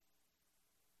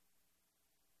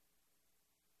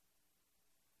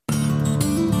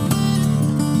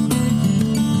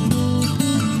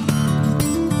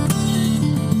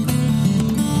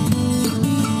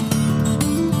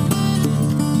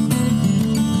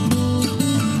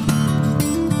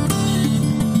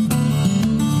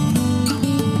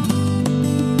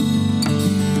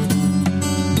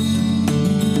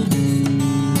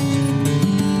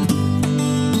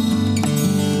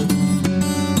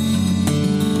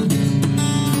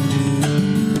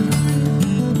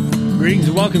Greetings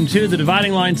and welcome to The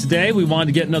Dividing Line today. We wanted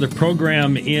to get another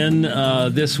program in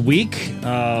this week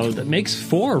that makes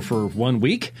four for 1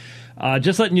 week.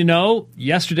 Just letting you know,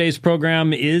 yesterday's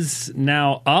program is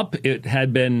now up. It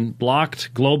had been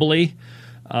blocked globally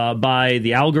by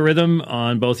the algorithm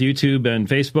on both YouTube and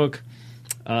Facebook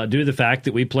due to the fact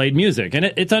that we played music. And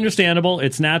it's understandable.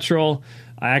 It's natural.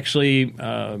 I actually,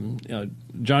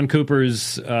 John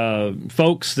Cooper's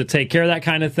folks that take care of that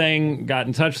kind of thing got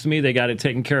in touch with me. They got it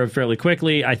taken care of fairly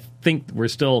quickly. I think we're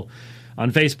still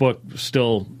on Facebook,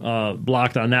 still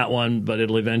blocked on that one, but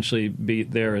it'll eventually be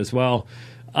there as well.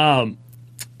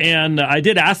 And I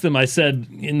did ask them, I said,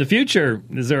 in the future,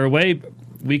 is there a way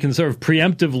we can sort of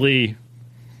preemptively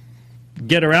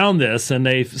get around this? And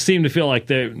they seem to feel like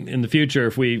in the future,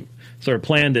 if we sort of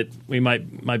planned it, we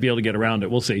might be able to get around it.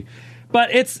 We'll see.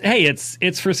 But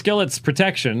it's for Skillet's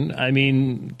protection. I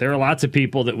mean, there are lots of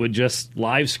people that would just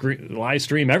live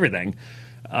stream everything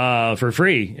for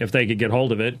free if they could get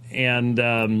hold of it. And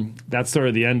that's sort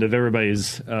of the end of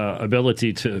everybody's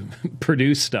ability to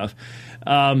produce stuff.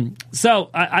 So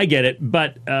I get it.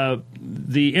 But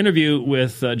the interview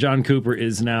with John Cooper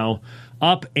is now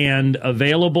up and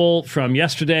available from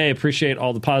yesterday. I appreciate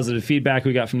all the positive feedback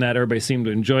we got from that. Everybody seemed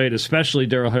to enjoy it, especially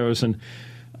Daryl Harrison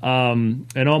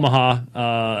in Omaha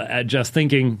at Just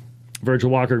Thinking, Virgil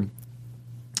Walker.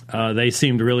 They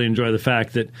seemed to really enjoy the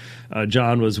fact that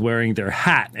John was wearing their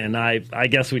hat, and I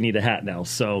guess we need a hat now.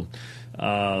 So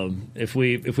if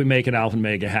we make an Alpha and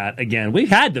Omega hat again,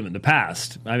 we've had them in the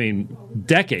past. I mean,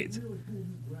 decades.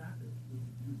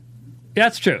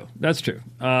 That's true.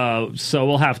 So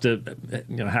we'll have to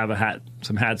have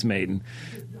some hats made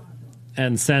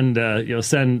and send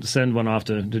one off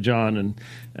to John, and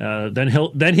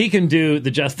then he can do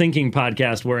the Just Thinking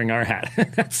podcast wearing our hat.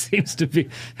 that seems to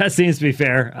be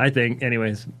fair, I think.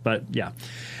 Anyways, but yeah.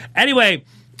 Anyway,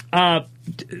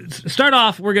 start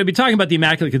off. We're going to be talking about the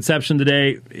Immaculate Conception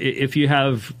today. If you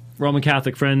have Roman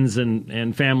Catholic friends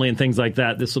and family and things like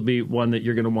that, this will be one that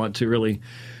you're going to want to really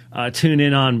tune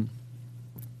in on.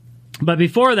 But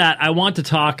before that, I want to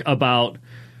talk about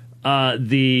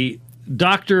the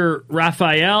Dr.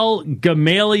 Raphael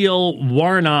Gamaliel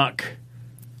Warnock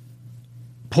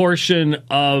portion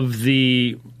of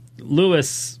the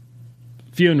Lewis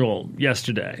funeral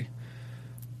yesterday.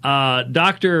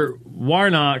 Dr.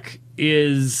 Warnock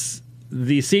is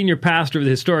the senior pastor of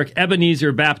the historic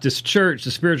Ebenezer Baptist Church,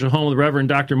 the spiritual home of the Reverend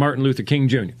Dr. Martin Luther King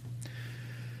Jr.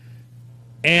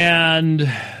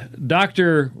 And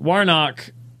Dr.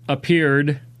 Warnock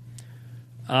appeared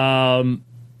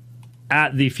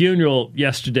at the funeral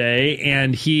yesterday,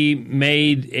 and he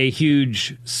made a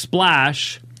huge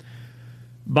splash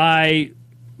by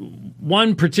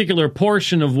one particular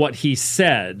portion of what he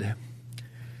said.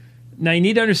 Now, you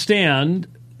need to understand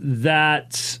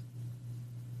that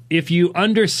if you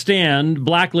understand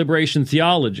Black liberation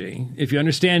theology, if you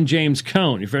understand James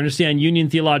Cone, if you understand Union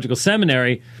Theological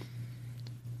Seminary,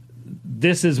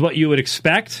 this is what you would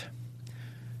expect.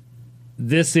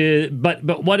 This is, but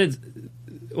what it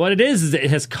is it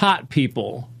has caught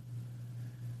people.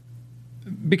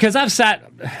 Because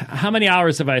how many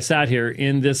hours have I sat here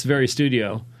in this very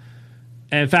studio?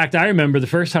 And in fact, I remember the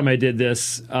first time I did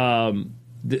this,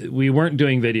 we weren't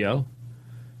doing video.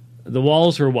 The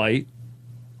walls were white.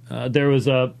 There was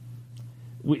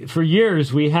for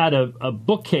years, we had a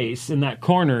bookcase in that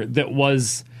corner that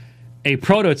was a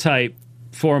prototype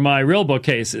for my real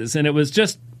bookcases, and it was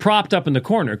just propped up in the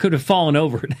corner. It could have fallen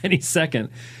over at any second.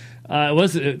 It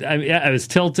was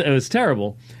tilted. It was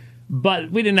terrible, but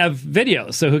we didn't have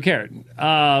video, so who cared?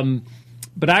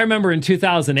 But I remember in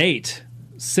 2008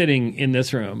 sitting in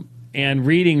this room and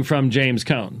reading from James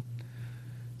Cone.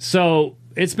 So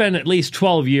it's been at least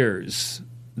 12 years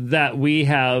that we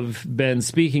have been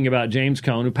speaking about James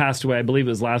Cone, who passed away, I believe it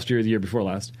was last year or the year before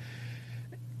last,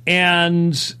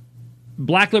 and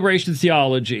Black liberation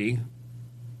theology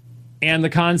and the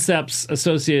concepts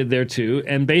associated thereto,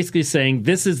 and basically saying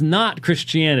this is not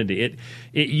Christianity.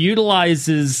 It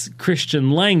utilizes Christian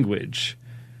language,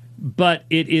 but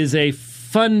it is a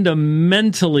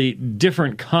fundamentally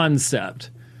different concept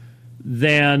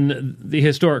than the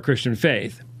historic Christian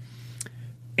faith.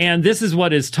 And this is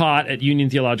what is taught at Union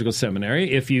Theological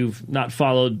Seminary. If you've not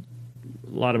followed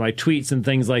a lot of my tweets and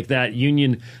things like that,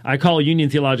 I call Union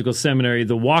Theological Seminary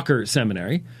the Walker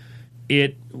Seminary.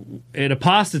 It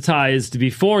apostatized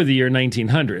before the year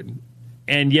 1900,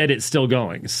 and yet it's still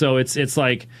going. So it's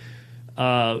like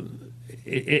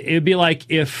it'd be like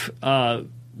if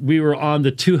we were on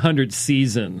the 200th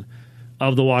season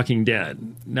of The Walking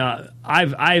Dead. Now,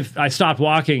 I stopped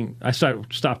walking. I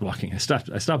stopped walking. I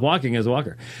stopped walking as a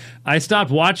walker. I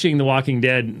stopped watching The Walking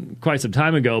Dead quite some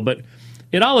time ago, but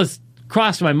it always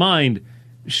crossed my mind,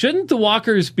 shouldn't the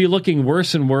walkers be looking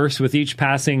worse and worse with each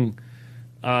passing,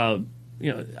 I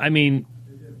mean,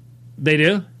 they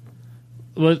do?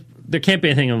 Well, there can't be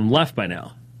anything of them left by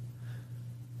now.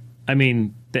 I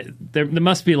mean, there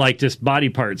must be like just body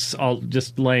parts all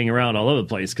just laying around all over the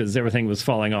place because everything was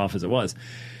falling off as it was.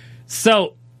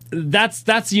 So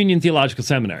that's Union Theological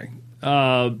Seminary.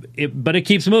 But it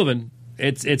keeps moving.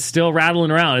 It's still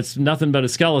rattling around. It's nothing but a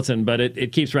skeleton, but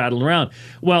it keeps rattling around.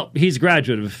 Well, he's a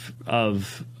graduate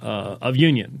of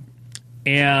Union,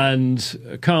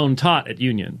 and Cone taught at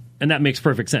Union, and that makes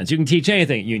perfect sense. You can teach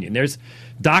anything at Union. There's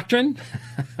doctrine.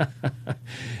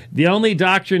 The only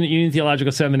doctrine at Union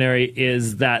Theological Seminary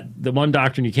is that the one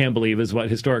doctrine you can't believe is what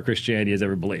historic Christianity has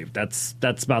ever believed.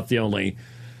 That's about the only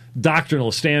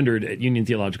doctrinal standard at Union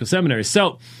Theological Seminary.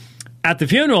 So at the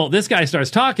funeral, this guy starts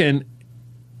talking,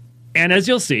 and as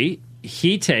you'll see,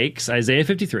 he takes Isaiah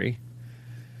 53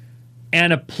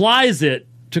 and applies it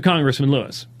to Congressman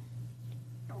Lewis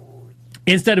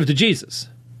instead of to Jesus.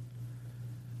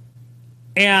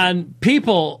 And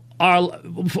people are,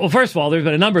 well, first of all, there's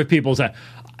been a number of people say,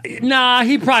 nah,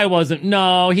 he probably wasn't.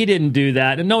 No, he didn't do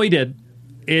that. And no, he did.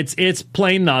 It's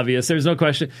plain and obvious. There's no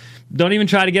question. Don't even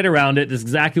try to get around it. It's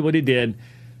exactly what he did.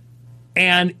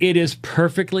 And it is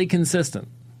perfectly consistent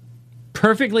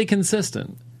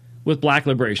with black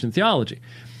liberation theology.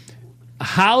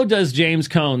 How does James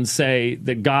Cone say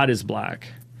that God is black,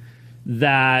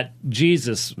 that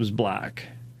Jesus was black,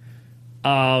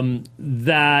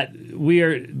 that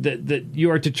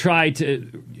you are to try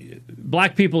to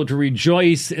black people to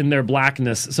rejoice in their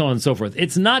blackness, so on and so forth?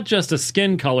 It's not just a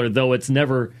skin color, though it's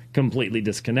never completely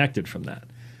disconnected from that.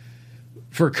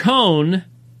 For Cone,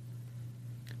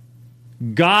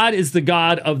 God is the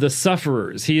God of the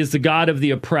sufferers. He is the God of the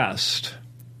oppressed.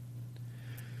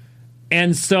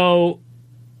 And so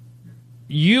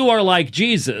you are like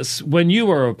Jesus when you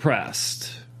are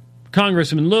oppressed.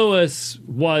 Congressman Lewis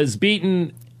was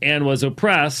beaten and was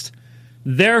oppressed.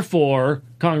 Therefore,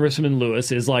 Congressman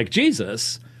Lewis is like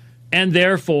Jesus, and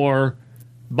therefore,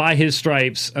 by his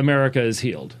stripes, America is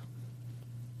healed.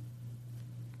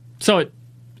 So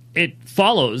it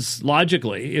follows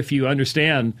logically, if you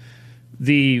understand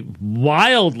the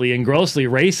wildly and grossly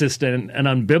racist and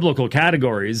unbiblical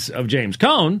categories of James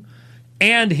Cone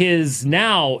and his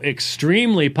now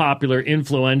extremely popular,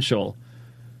 influential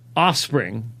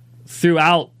offspring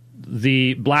throughout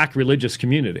the black religious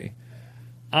community.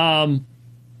 It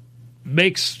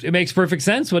makes perfect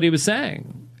sense what he was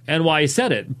saying and why he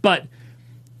said it. But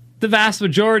the vast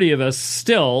majority of us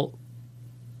still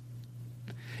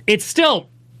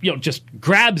just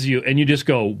grabs you and you just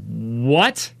go,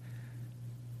 what?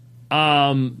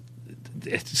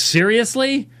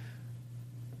 Seriously?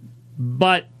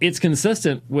 But it's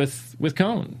consistent with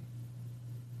Cone.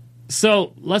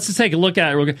 So let's just take a look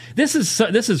at it. This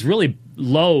is really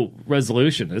low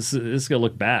resolution. This is going to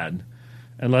look bad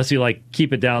unless you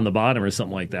keep it down the bottom or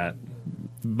something like that.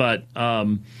 But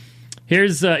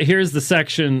here's the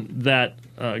section that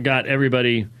got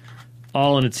everybody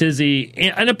all in a tizzy,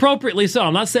 and appropriately so.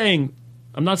 I'm not saying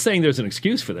there's an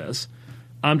excuse for this.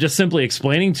 I'm just simply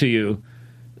explaining to you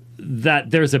that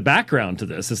there's a background to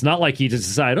this. It's not like he just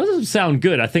decided, oh, this doesn't sound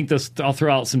good. I think I'll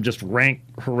throw out some just rank,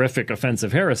 horrific,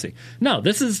 offensive heresy. No,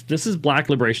 this is black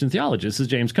liberation theology. This is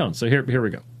James Cone. So here we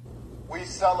go. We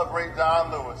celebrate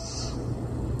John Lewis.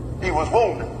 He was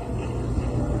wounded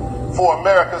for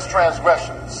America's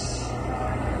transgressions,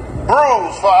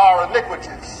 bruised for our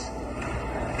iniquities.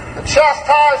 The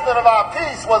chastisement of our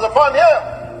peace was upon him,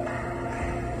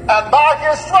 and by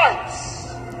his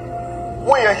stripes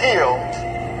we are healed.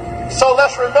 So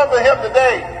let's remember him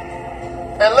today,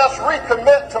 and let's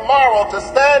recommit tomorrow to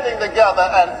standing together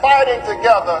and fighting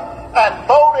together and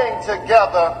voting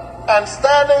together and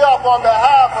standing up on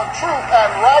behalf of truth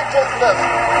and righteousness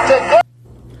together.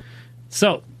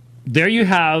 So there you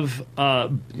have,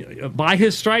 by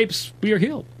his stripes we are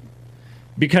healed,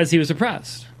 because he was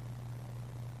oppressed.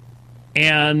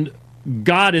 And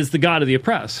God is the God of the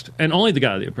oppressed, and only the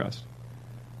God of the oppressed.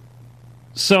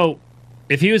 So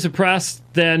if he was oppressed,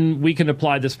 then we can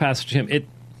apply this passage to him.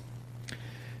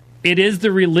 It is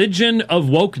the religion of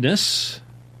wokeness.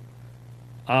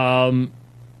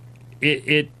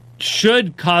 It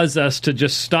should cause us to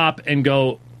just stop and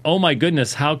go, oh my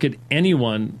goodness, how could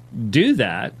anyone do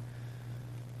that?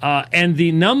 And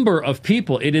the number of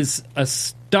people, it is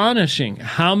astonishing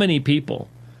how many people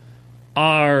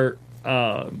are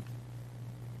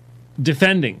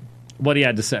defending what he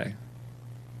had to say.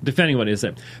 defending what he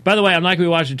said. By the way, I'm not going to be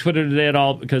watching Twitter today at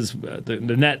all because the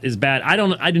net is bad. I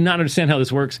do not understand how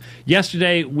this works.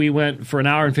 Yesterday, we went for an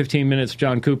hour and 15 minutes with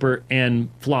John Cooper, and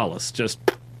flawless.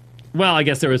 Well, I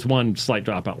guess there was one slight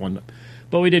dropout one,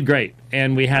 but we did great.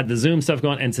 And we had the Zoom stuff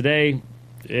going, and today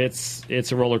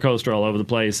it's a roller coaster all over the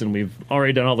place, and we've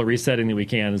already done all the resetting that we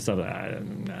can and stuff.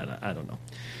 I don't know.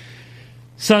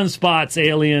 Sunspots,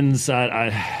 aliens, I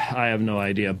have no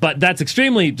idea. But that's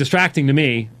extremely distracting to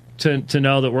me to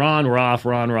know that we're on, we're off,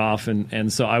 we're on, we're off,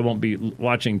 and so I won't be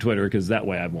watching Twitter because that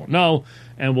way I won't know,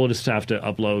 and we'll just have to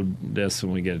upload this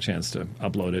when we get a chance to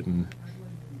upload it. And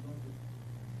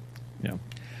yeah.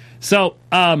 So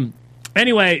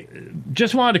anyway,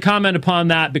 just wanted to comment upon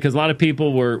that because a lot of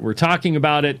people were talking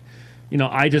about it. You know,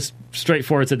 I just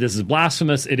straightforward said this is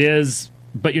blasphemous. It is,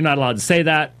 but you're not allowed to say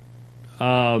that.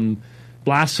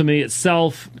 Blasphemy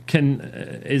itself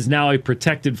is now a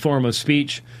protected form of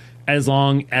speech as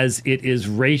long as it is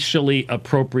racially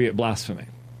appropriate blasphemy.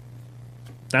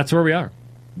 That's where we are.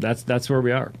 That's where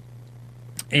we are.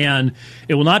 And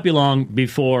it will not be long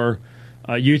before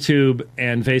YouTube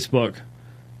and Facebook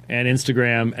and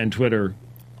Instagram and Twitter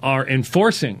are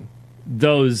enforcing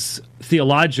those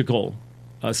theological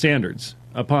standards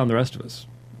upon the rest of us.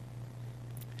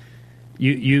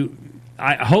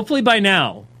 Hopefully by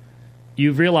now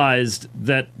you've realized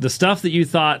that the stuff that you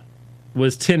thought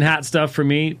was tin hat stuff for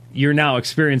me, you're now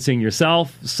experiencing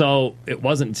yourself, so it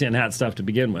wasn't tin hat stuff to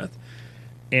begin with.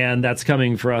 And that's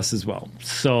coming for us as well.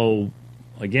 So,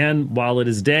 again, while it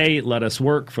is day, let us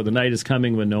work, for the night is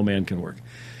coming when no man can work.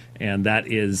 And that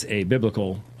is a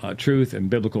biblical truth and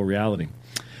biblical reality.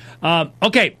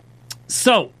 Okay,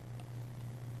 so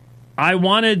I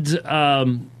wanted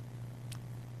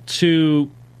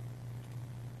to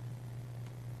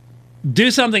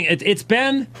do something. It's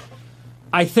been,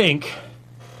 I think,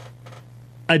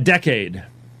 a decade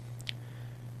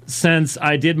since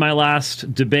I did my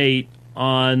last debate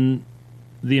on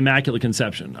the Immaculate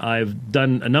Conception. I've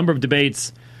done a number of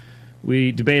debates.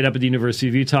 We debated up at the University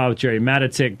of Utah with Jerry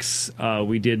Matitix.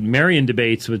 We did Marian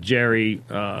debates with Jerry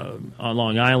on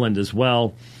Long Island as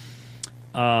well.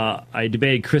 I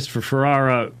debated Christopher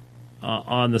Ferrara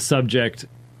on the subject.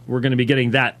 We're going to be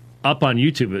getting that up on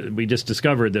YouTube. We just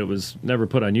discovered that it was never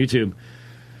put on YouTube.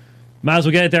 Might as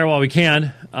well get it there while we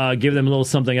can. Give them a little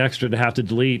something extra to have to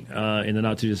delete in the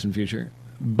not-too-distant future.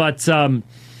 But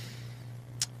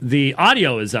the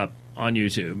audio is up on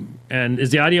YouTube. And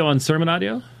is the audio on sermon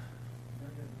audio?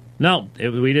 No,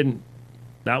 we didn't.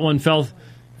 That one fell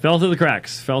through the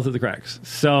cracks.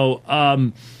 So,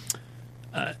 and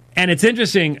it's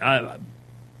interesting.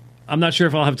 I'm not sure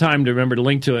if I'll have time to remember to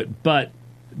link to it, but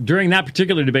during that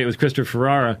particular debate with Christopher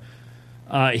Ferrara,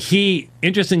 he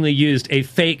interestingly used a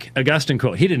fake Augustine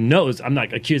quote. He didn't know. I'm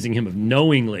not accusing him of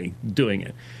knowingly doing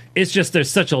it. It's just there's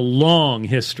such a long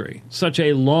history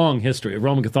of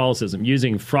Roman Catholicism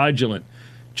using fraudulent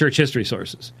church history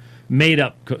sources, made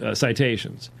up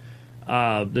citations.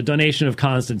 The donation of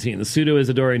Constantine, the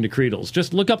pseudo-Isidorian decretals.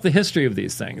 Just look up the history of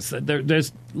these things.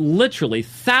 There's literally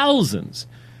thousands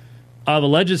of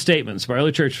alleged statements by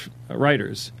early church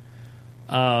writers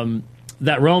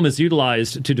that Rome has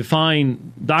utilized to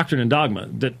define doctrine and dogma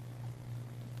that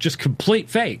just complete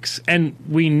fakes. And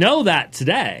we know that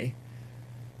today,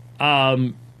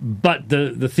 but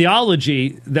the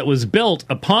theology that was built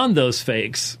upon those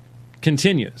fakes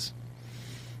continues.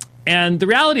 And the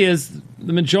reality is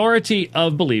the majority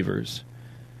of believers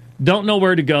don't know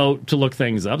where to go to look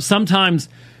things up. Sometimes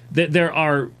there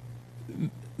are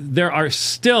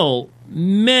still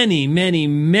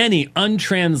many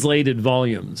untranslated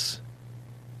volumes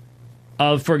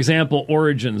of, for example,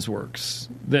 Origen's works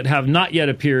that have not yet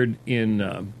appeared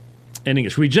in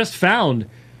English. We just found,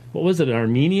 what was it, an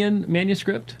Armenian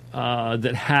manuscript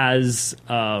that has,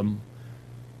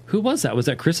 who was that? Was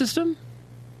that Chrysostom?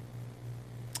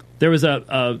 There was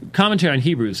a commentary on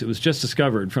Hebrews. It was just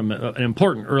discovered from an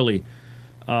important early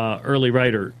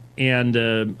writer, and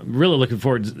really looking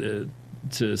forward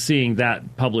to seeing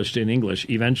that published in English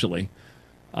eventually.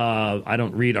 I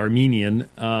don't read Armenian.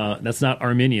 That's not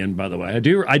Armenian, by the way.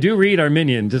 I do read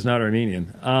Armenian, just not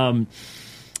Armenian. And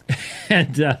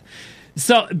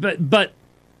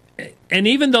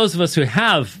even those of us who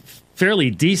have fairly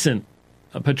decent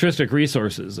patristic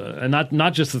resources, and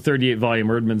not just the 38-volume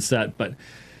Erdman set, but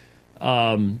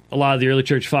a lot of the early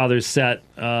church fathers set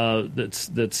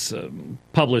that's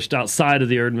published outside of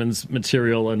the Erdman's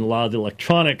material, and a lot of the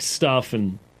electronic stuff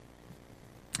and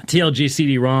TLG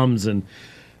CD-ROMs and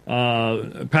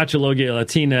Patrologia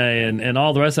Latina and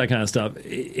all the rest of that kind of stuff.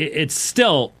 It's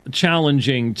still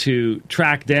challenging to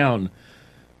track down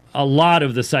a lot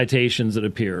of the citations that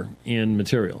appear in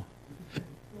material.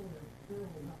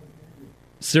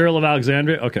 Cyril of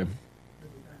Alexandria? Okay.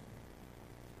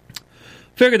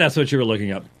 Figured that's what you were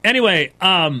looking up. Anyway,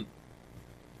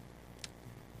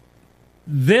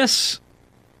 this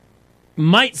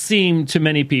might seem to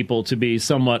many people to be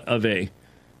somewhat of a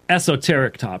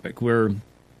esoteric topic. We're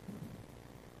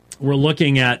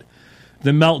looking at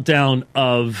the meltdown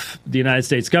of the United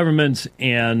States government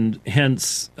and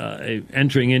hence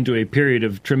entering into a period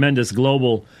of tremendous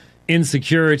global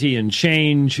insecurity and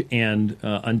change and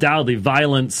undoubtedly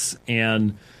violence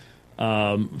and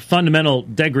fundamental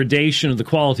degradation of the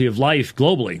quality of life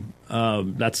globally.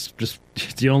 That's just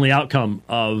the only outcome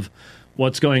of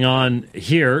what's going on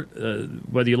here.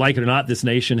 Whether you like it or not, this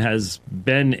nation has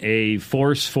been a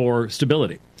force for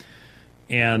stability.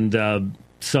 And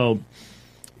so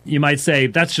you might say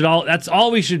that's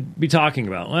all we should be talking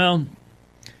about. Well,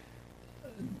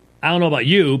 I don't know about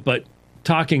you, but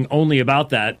talking only about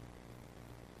that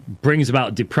brings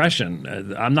about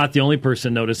depression. I'm not the only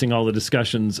person noticing all the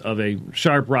discussions of a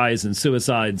sharp rise in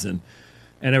suicides and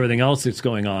everything else that's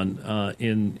going on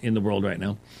in the world right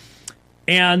now.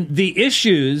 And the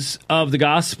issues of the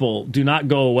gospel do not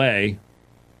go away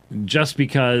just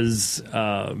because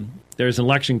there's an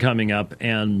election coming up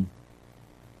and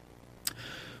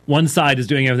one side is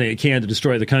doing everything it can to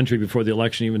destroy the country before the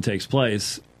election even takes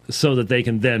place so that they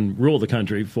can then rule the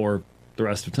country for the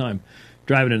rest of time,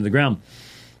 drive it into the ground.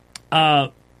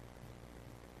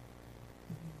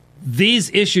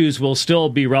 These issues will still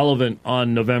be relevant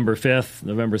on November 5th,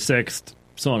 November 6th,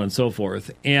 so on and so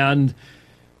forth. And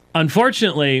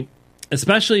unfortunately,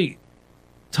 especially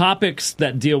topics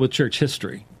that deal with church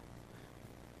history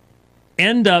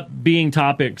end up being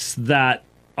topics that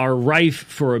are rife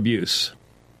for abuse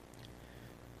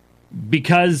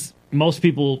because most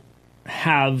people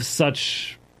have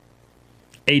such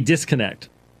a disconnect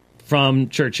from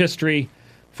church history,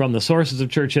 from the sources of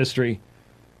church history.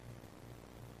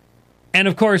 And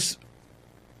of course,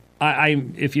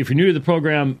 if you're new to the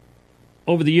program,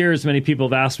 over the years, many people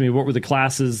have asked me what were the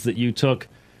classes that you took,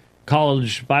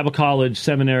 college, Bible college,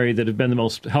 seminary, that have been the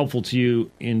most helpful to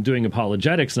you in doing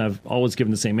apologetics, and I've always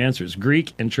given the same answers: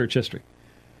 Greek and church history.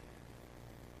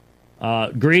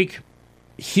 Greek,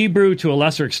 Hebrew to a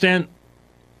lesser extent,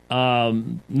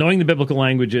 knowing the biblical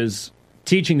languages,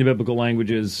 teaching the biblical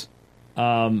languages,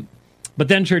 but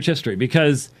then church history,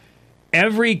 because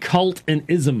every cult and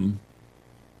ism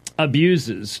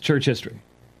abuses church history.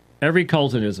 Every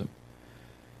cult and ism.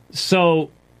 So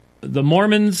the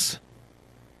Mormons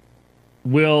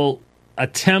will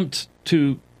attempt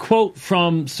to quote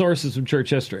from sources of church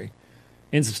history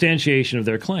in substantiation of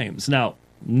their claims. Now,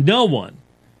 no one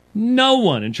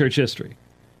in church history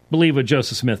believed what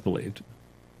Joseph Smith believed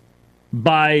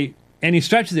by any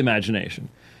stretch of the imagination.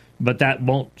 But that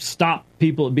won't stop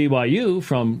people at BYU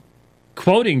from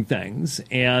quoting things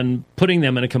and putting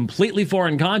them in a completely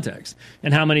foreign context.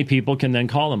 And how many people can then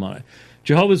call them on it?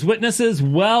 Jehovah's Witnesses,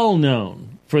 well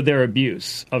known for their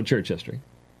abuse of church history.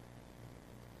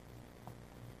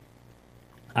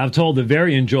 I've told a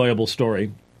very enjoyable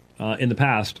story in the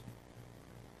past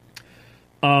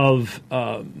of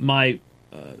my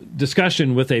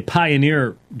discussion with a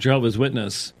pioneer Jehovah's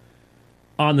Witness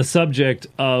on the subject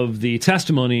of the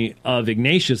testimony of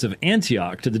Ignatius of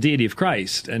Antioch to the deity of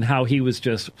Christ and how he was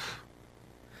just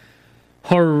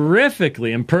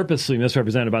horrifically and purposely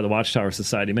misrepresented by the Watchtower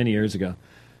Society many years ago.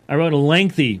 I wrote a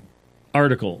lengthy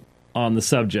article on the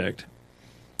subject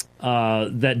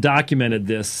that documented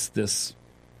this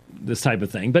type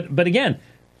of thing. But again,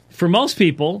 for most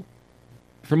people,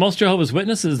 for most Jehovah's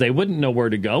Witnesses, they wouldn't know where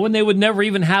to go, and they would never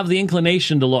even have the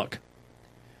inclination to look.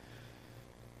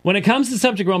 When it comes to the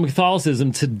subject of Roman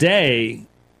Catholicism, today,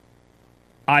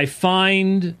 I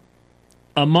find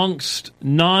amongst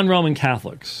non-Roman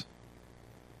Catholics,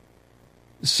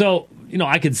 so,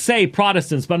 I could say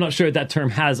Protestants, but I'm not sure that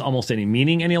term has almost any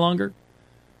meaning any longer.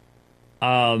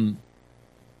 Even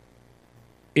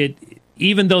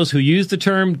those who use the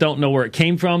term don't know where it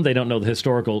came from. They don't know the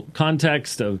historical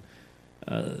context of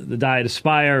the Diet of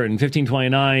Spire in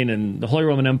 1529 and the Holy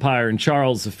Roman Empire and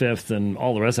Charles V and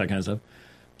all the rest of that kind of stuff.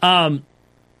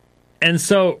 And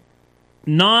so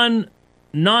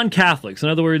non-Catholics, in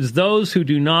other words, those who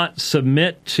do not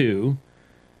submit to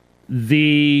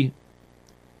the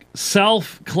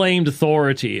self-claimed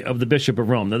authority of the Bishop of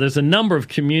Rome. Now, there's a number of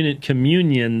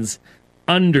communions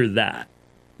under that.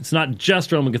 It's not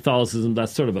just Roman Catholicism.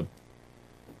 That's sort of a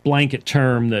blanket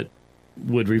term that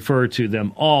would refer to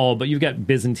them all, but you've got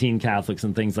Byzantine Catholics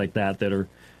and things like that that are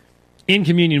in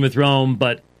communion with Rome,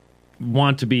 but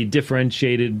want to be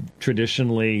differentiated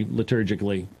traditionally,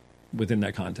 liturgically within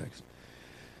that context.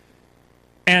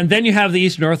 And then you have the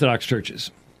Eastern Orthodox churches.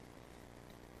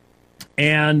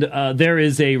 And there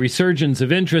is a resurgence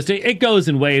of interest. It goes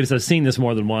in waves. I've seen this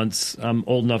more than once. I'm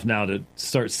old enough now to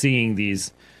start seeing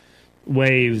these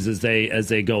waves as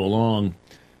they go along.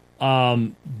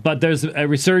 But there's a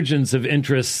resurgence of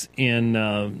interest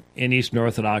in Eastern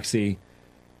Orthodoxy,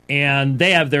 and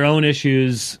they have their own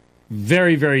issues,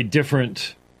 very, very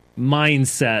different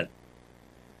mindset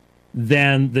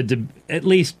than at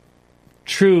least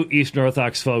true Eastern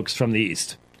Orthodox folks from the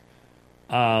East.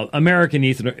 American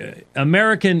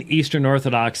Eastern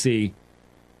Orthodoxy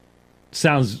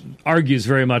argues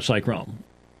very much like Rome,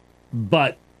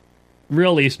 but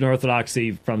real Eastern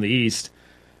Orthodoxy from the East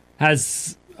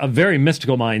has a very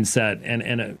mystical mindset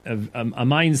and a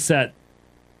mindset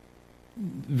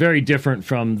very different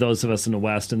from those of us in the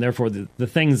West, and therefore the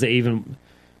things they even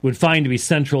would find to be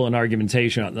central in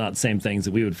argumentation are not the same things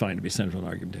that we would find to be central in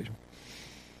argumentation.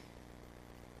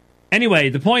 Anyway,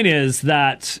 the point is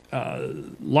that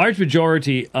large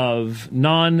majority of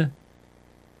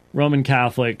non-Roman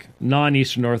Catholic,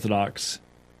 non-Eastern Orthodox,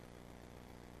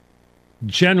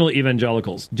 general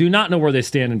evangelicals do not know where they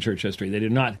stand in church history. They do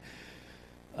not.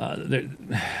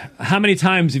 How many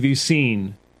times have you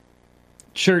seen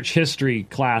church history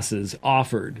classes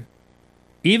offered,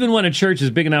 even when a church is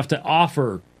big enough to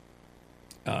offer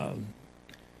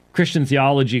Christian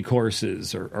theology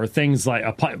courses or things like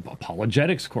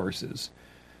apologetics courses?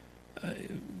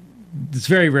 It's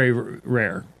very, very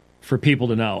rare for people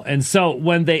to know. And so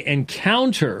when they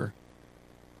encounter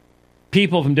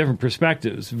people from different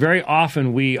perspectives, very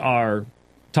often we are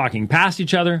talking past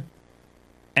each other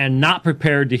and not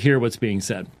prepared to hear what's being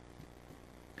said.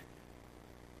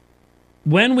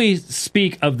 When we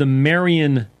speak of the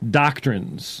Marian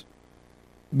doctrines,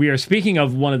 we are speaking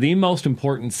of one of the most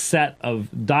important set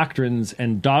of doctrines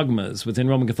and dogmas within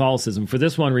Roman Catholicism for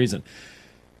this one reason.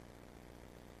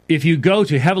 If you go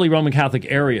to heavily Roman Catholic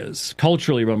areas,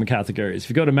 culturally Roman Catholic areas, if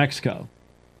you go to Mexico,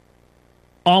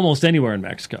 almost anywhere in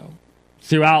Mexico,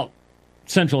 throughout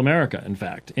Central America, in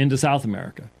fact, into South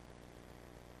America,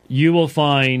 you will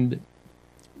find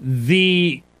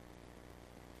the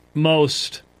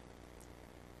most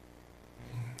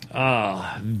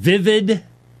vivid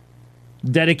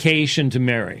dedication to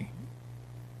Mary,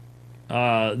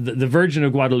 the Virgin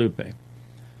of Guadalupe.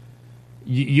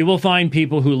 You will find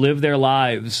people who live their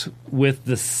lives with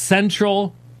the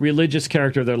central religious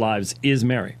character of their lives is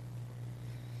Mary.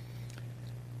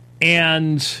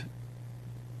 And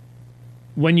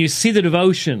when you see the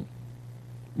devotion,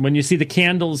 when you see the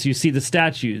candles, you see the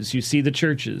statues, you see the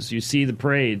churches, you see the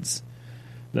parades,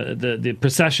 the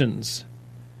processions,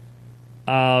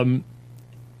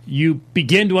 you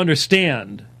begin to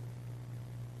understand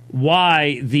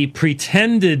why the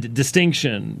pretended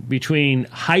distinction between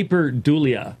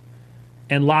hyperdulia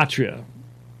and latria,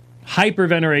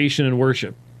 hyperveneration and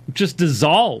worship, just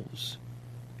dissolves.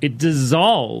 It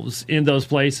dissolves in those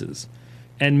places.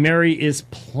 And Mary is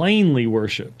plainly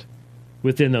worshipped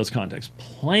within those contexts.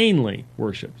 Plainly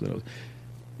worshipped.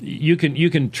 You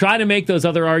can try to make those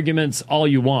other arguments all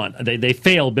you want. They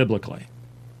fail biblically.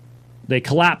 They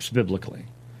collapse biblically.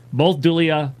 Both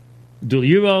dulia,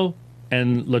 duliuo,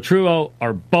 and latruo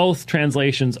are both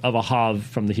translations of a hav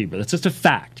from the Hebrew. That's just a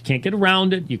fact. You can't get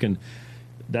around it.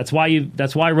 That's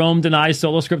why Rome denies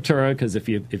sola scriptura, because if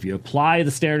you apply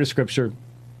the standard of Scripture, it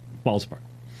falls apart.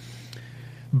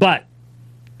 But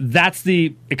that's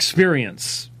the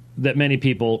experience that many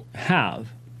people have.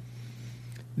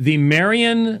 The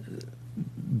Marian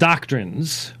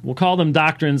doctrines, we'll call them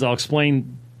doctrines, I'll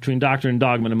explain between doctrine and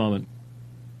dogma in a moment,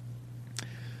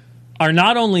 are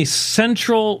not only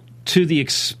central to the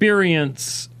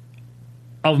experience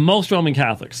of most Roman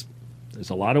Catholics. There's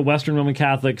a lot of Western Roman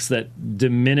Catholics that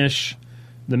diminish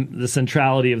the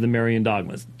centrality of the Marian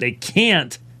dogmas. They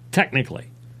can't technically,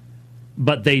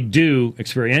 but they do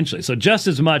experientially. So just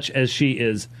as much as she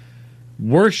is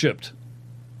worshipped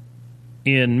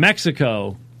in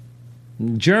Mexico,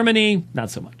 Germany, not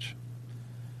so much.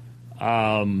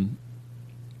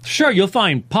 Sure, you'll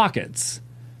find pockets,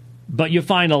 but you'll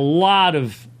find a lot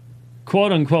of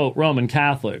quote-unquote Roman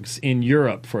Catholics in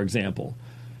Europe, for example,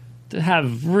 that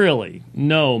have really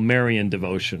no Marian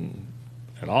devotion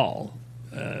at all.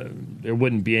 There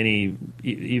wouldn't be any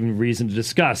even reason to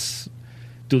discuss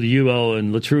duliuo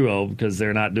and latruo because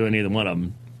they're not doing either one of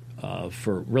them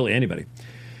for really anybody.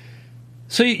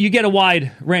 So you get a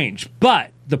wide range.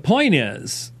 But the point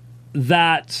is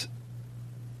that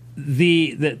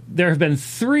there have been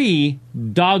three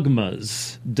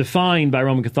dogmas defined by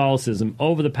Roman Catholicism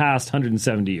over the past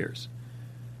 170 years.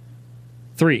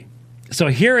 Three. So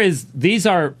these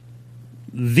are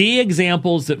the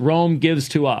examples that Rome gives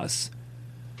to us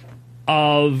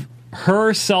of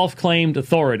her self-claimed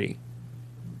authority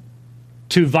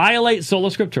to violate sola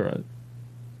scriptura.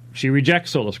 She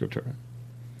rejects sola scriptura.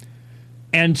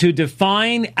 And to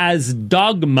define as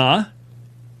dogma,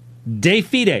 de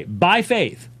fide, by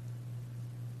faith,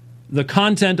 the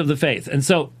content of the faith. And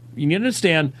so you need to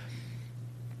understand,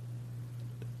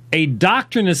 a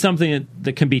doctrine is something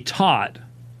that can be taught,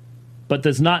 but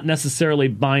does not necessarily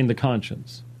bind the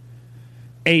conscience.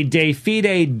 A de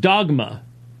fide dogma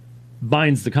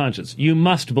binds the conscience. You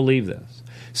must believe this.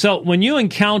 So when you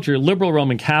encounter liberal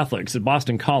Roman Catholics at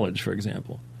Boston College, for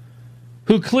example,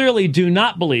 who clearly do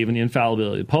not believe in the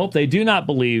infallibility of the Pope, they do not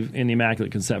believe in the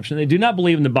Immaculate Conception, they do not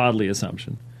believe in the bodily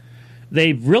assumption,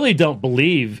 they really don't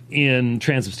believe in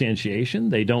transubstantiation,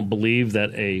 they don't believe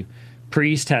that a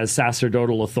priest has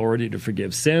sacerdotal authority to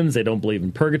forgive sins, they don't believe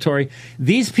in purgatory.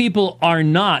 These people are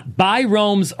not, by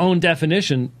Rome's own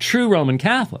definition, true Roman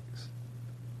Catholics.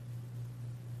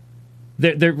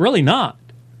 They're really not.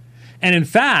 And in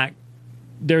fact,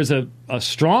 there's a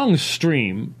strong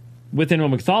stream within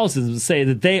Roman Catholicism to say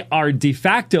that they are de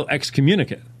facto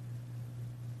excommunicate.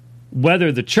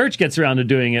 Whether the church gets around to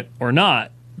doing it or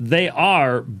not, they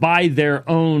are, by their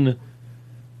own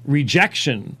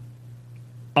rejection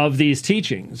of these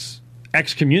teachings,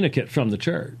 excommunicate from the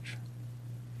church.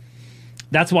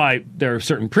 That's why there are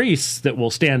certain priests that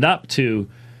will stand up to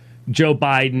Joe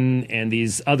Biden and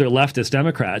these other leftist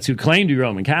Democrats who claim to be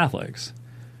Roman Catholics.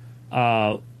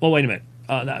 Well, wait a minute.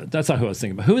 That's not who I was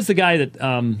thinking about. Who is the guy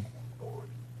that...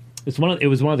 It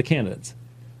was one of the candidates.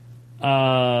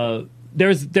 I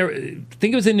think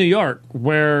it was in New York,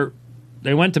 where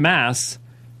they went to mass,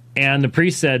 and the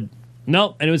priest said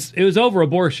no, and it was over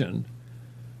abortion.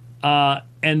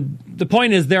 And the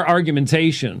point is, their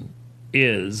argumentation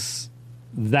is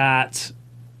that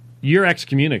you're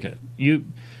excommunicate. You,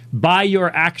 by your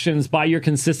actions, by your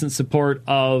consistent support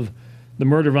of the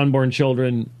murder of unborn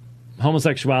children,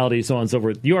 homosexuality, so on and so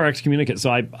forth, you are excommunicate.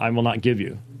 So I will not give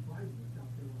you.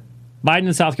 Biden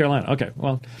in South Carolina. Okay,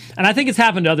 well, and I think it's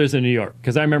happened to others in New York,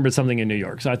 because I remember something in New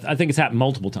York. So I think it's happened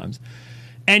multiple times.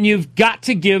 And you've got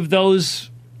to give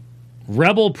those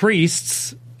rebel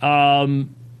priests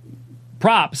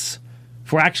props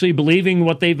for actually believing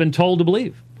what they've been told to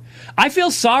believe. I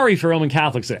feel sorry for Roman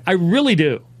Catholics. I really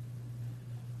do.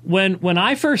 When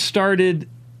I first started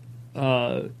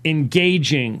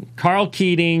engaging Carl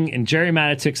Keating and Jerry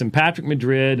Matitix and Patrick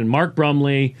Madrid and Mark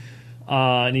Brumley,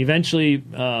 and eventually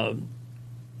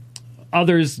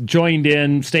others joined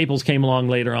in. Staples came along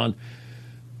later on.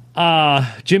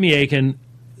 Jimmy Akin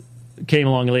came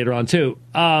along later on too.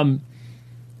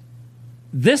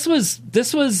 This was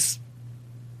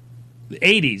the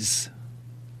 80s,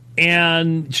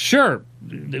 and sure,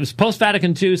 it was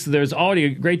post-Vatican II, so there's already a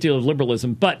great deal of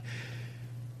liberalism, but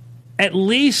at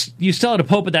least you still had a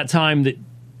pope at that time that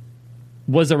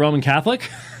was a Roman Catholic.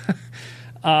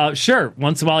 Sure,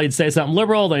 once in a while he'd say something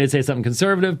liberal, then he'd say something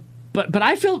conservative, but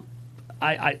I feel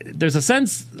there's a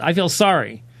sense I feel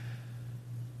sorry.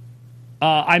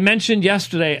 I mentioned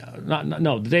yesterday,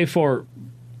 the day before,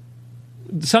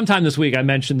 sometime this week, I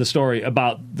mentioned the story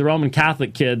about the Roman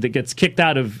Catholic kid that gets kicked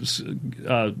out of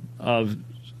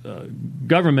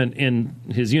government in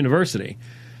his university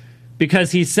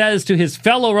because he says to his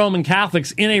fellow Roman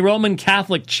Catholics in a Roman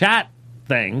Catholic chat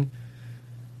thing,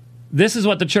 this is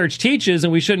what the church teaches,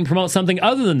 and we shouldn't promote something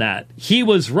other than that. He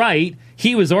was right.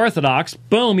 He was Orthodox.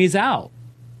 Boom, he's out.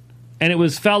 And it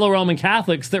was fellow Roman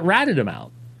Catholics that ratted him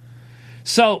out.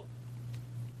 So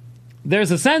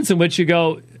there's a sense in which you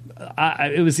go,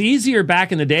 it was easier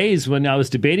back in the days when I was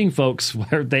debating folks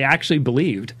where they actually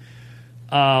believed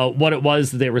what it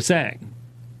was that they were saying.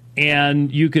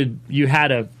 And here's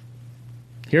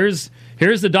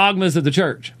the dogmas of the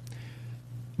church.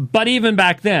 But even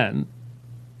back then,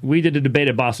 we did a debate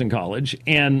at Boston College,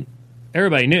 and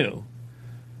everybody knew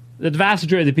that the vast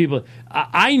majority of the people,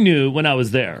 I knew when I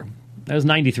was there, that was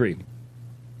 93,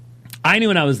 I knew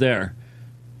when I was there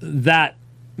that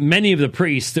many of the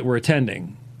priests that were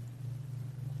attending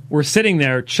were sitting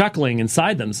there chuckling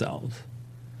inside themselves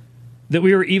that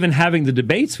we were even having the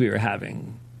debates we were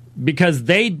having, because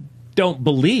they don't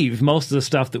believe most of the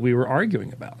stuff that we were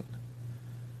arguing about.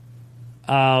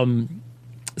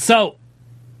 So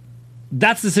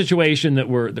that's the situation that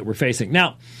we're facing.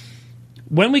 Now,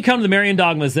 when we come to the Marian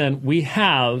dogmas, then we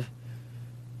have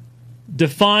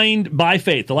defined by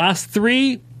faith. The last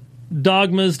three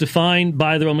dogmas defined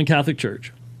by the Roman Catholic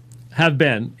Church have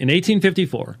been, in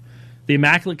 1854, the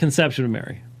Immaculate Conception of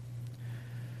Mary.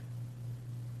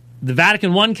 The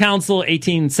Vatican I Council,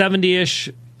 1870-ish,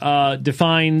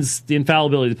 defines the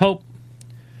infallibility of the Pope.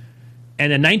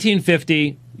 And in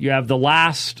 1950, you have the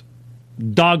last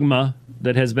dogma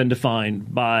that has been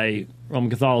defined by Roman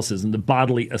Catholicism, the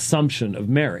bodily assumption of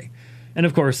Mary. And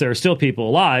of course, there are still people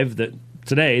alive that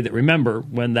today that remember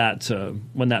when that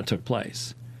took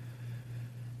place.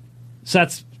 So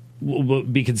that's will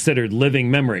be considered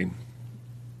living memory.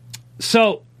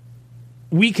 So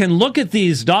we can look at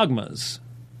these dogmas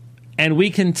and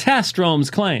we can test Rome's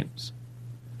claims.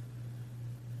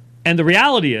 And the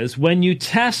reality is, when you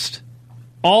test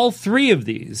all three of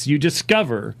these, you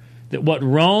discover that what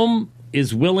Rome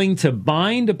is willing to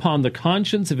bind upon the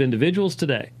conscience of individuals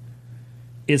today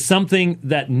is something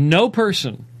that no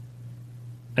person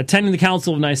attending the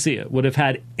Council of Nicaea would have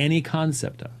had any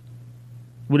concept of,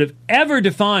 would have ever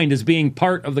defined as being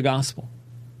part of the gospel.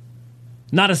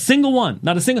 Not a single one,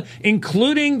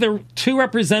 including the two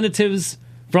representatives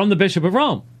from the Bishop of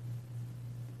Rome,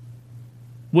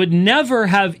 would never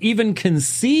have even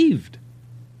conceived,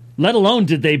 let alone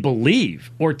did they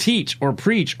believe or teach or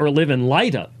preach or live in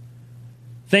light of,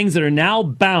 things that are now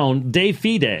bound de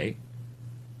fide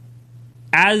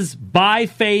as by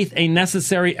faith a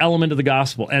necessary element of the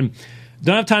gospel. And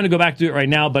don't have time to go back to it right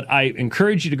now, but I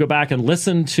encourage you to go back and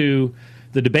listen to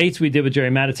the debates we did with Jerry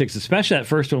Matitix, especially that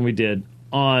first one we did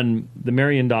on the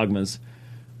Marian dogmas,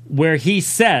 where he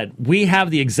said, we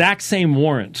have the exact same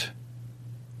warrant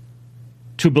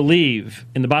to believe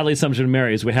in the bodily assumption of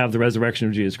Mary as we have the resurrection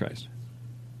of Jesus Christ.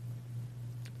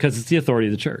 Because it's the authority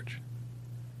of the church.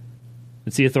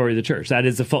 It's the authority of the church. That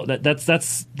is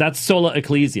that's sola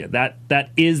ecclesia. That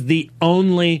is the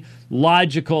only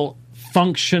logical,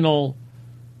 functional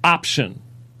option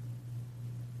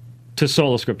to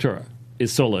sola scriptura,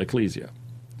 is sola ecclesia.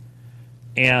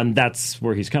 And that's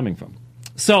where he's coming from.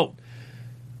 So,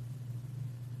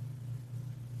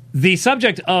 the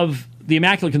subject of the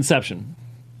Immaculate Conception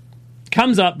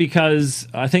comes up because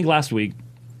I think last week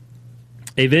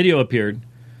a video appeared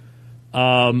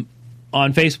on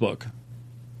Facebook,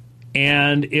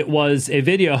 and it was a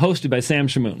video hosted by Sam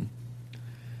Shamoun,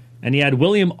 and he had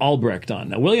William Albrecht on.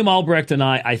 Now, William Albrecht and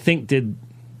I think did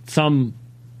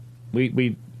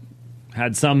we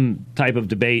had some type of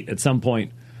debate at some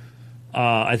point.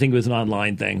 I think it was an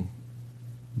online thing.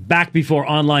 Back before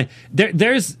online,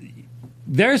 there's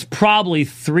probably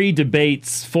 4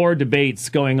 debates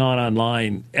going on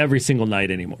online every single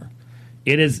night anymore.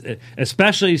 It is,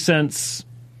 especially since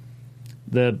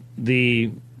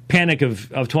the panic of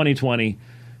 2020,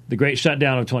 the great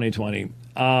shutdown of 2020,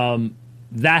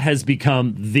 that has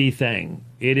become the thing.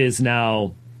 It is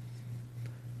now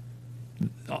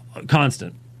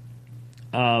constant.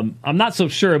 I'm not so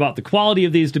sure about the quality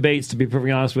of these debates, to be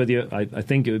perfectly honest with you. I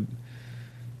think it would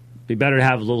be better to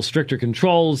have a little stricter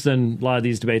controls than a lot of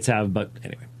these debates have, but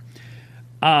anyway.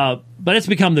 But it's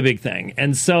become the big thing.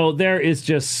 And so there is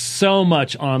just so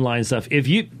much online stuff. If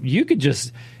you could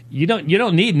just, you don't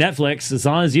need Netflix. As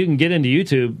long as you can get into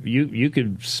YouTube, you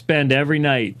could spend every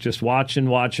night just watching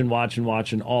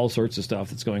all sorts of stuff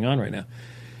that's going on right now.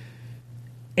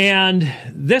 And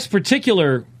this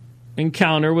particular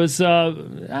encounter was, I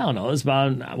don't know, it was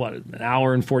about, an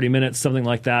hour and 40 minutes, something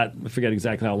like that. I forget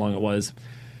exactly how long it was.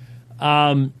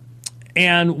 And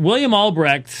William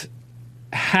Albrecht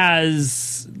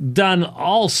has done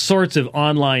all sorts of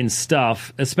online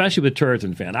stuff, especially with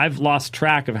Turretin Fan. I've lost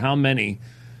track of how many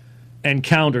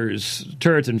encounters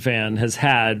Turretin Fan has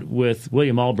had with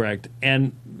William Albrecht,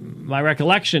 and my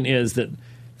recollection is that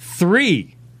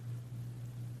 3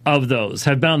 of those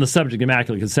have been on the subject of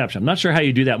Immaculate Conception. I'm not sure how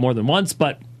you do that more than once,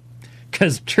 but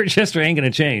because church history ain't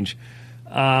going to change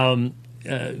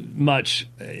much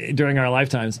during our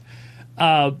lifetimes.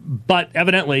 But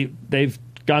evidently, they've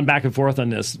gone back and forth on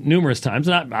this numerous times,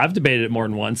 and I've debated it more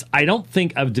than once. I don't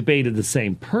think I've debated the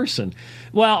same person.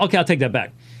 Well, okay, I'll take that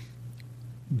back.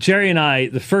 Jerry and I,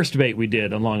 the first debate we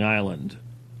did on Long Island,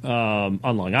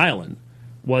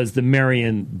 was the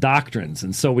Marian doctrines,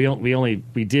 and so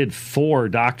we did 4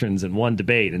 doctrines in one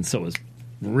debate, and so it was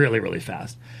really, really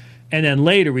fast. And then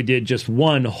later we did just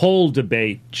one whole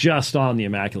debate just on the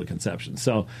Immaculate Conception,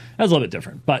 so that was a little bit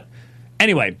different. But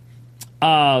anyway,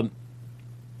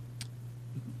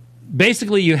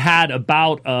 basically you had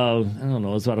about it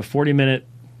was about a 40-minute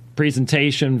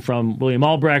presentation from William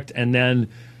Albrecht, and then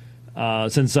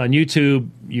since on YouTube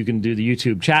you can do the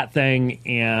YouTube chat thing,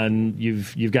 and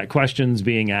you've got questions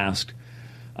being asked.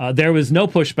 There was no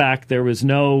pushback. There was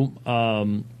there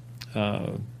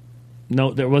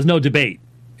was no debate.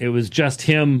 It was just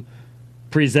him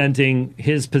presenting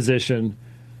his position.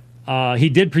 He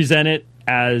did present it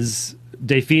as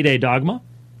de fide dogma.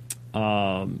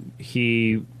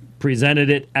 He presented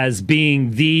it as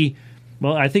being the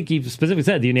Well, I think he specifically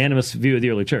said the unanimous view of the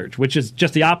early church, which is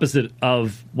just the opposite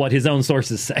of what his own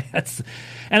sources say.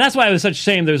 And that's why it was such a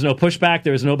shame there was no pushback.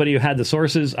 There was nobody who had the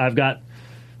sources. I've got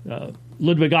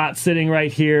Ludwig Ott sitting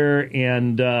right here,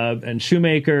 and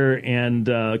Shoemaker, and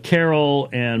Carroll,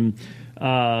 and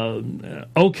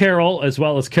O'Carroll, as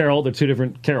well as Carroll. They're two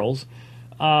different Carrolls.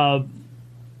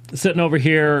 Sitting over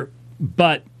here,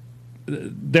 but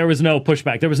there was no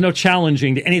pushback. There was no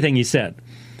challenging to anything he said.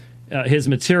 His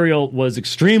material was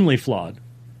extremely flawed,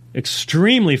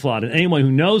 and anyone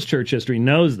who knows church history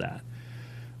knows that.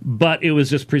 But it was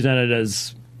just presented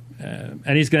as,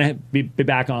 and he's going to be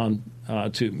back on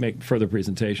to make further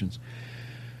presentations.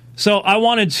 So I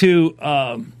wanted to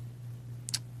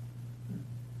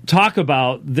talk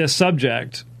about this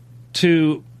subject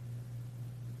to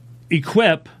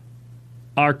equip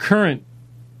our current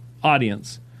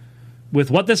audience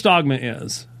with what this dogma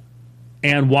is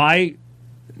and why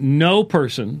no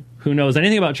person who knows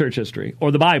anything about church history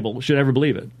or the Bible should ever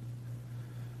believe it,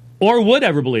 or would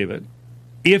ever believe it,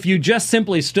 if you just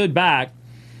simply stood back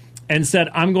and said,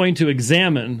 I'm going to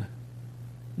examine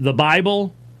the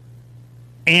Bible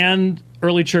and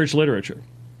early church literature.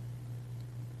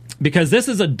 Because this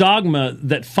is a dogma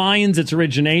that finds its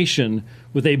origination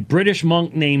with a British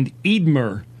monk named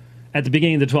Eadmer at the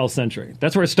beginning of the 12th century.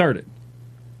 That's where it started.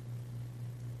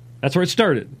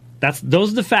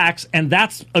 Those are the facts, and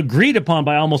that's agreed upon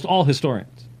by almost all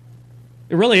historians.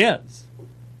 It really is.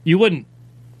 You wouldn't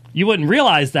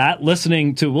realize that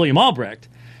listening to William Albrecht.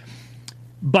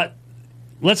 But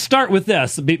let's start with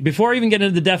this before I even get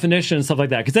into the definition and stuff like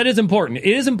that, because that is important. It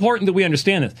is important that we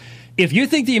understand this. If you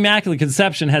think the Immaculate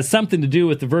Conception has something to do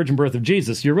with the virgin birth of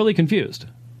Jesus, you're really confused.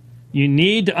 You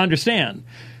need to understand.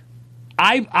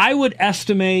 I would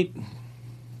estimate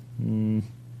that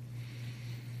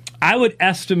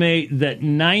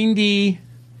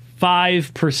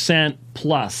 95%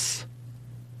 plus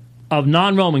of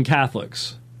non-Roman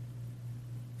Catholics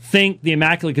think the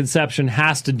Immaculate Conception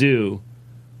has to do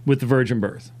with the virgin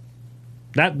birth.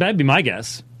 That'd be my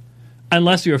guess,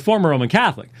 unless you're a former Roman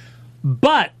Catholic.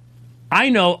 But I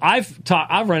know I've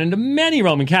run into many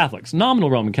Roman Catholics, nominal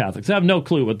Roman Catholics. I have no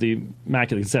clue what the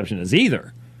Immaculate Conception is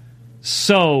either.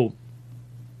 So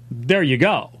there you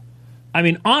go. I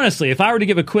mean, honestly, if I were to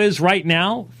give a quiz right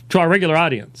now to our regular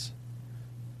audience,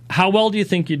 how well do you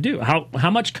think you'd do? How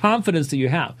much confidence do you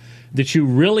have that you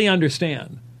really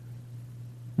understand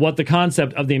what the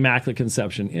concept of the Immaculate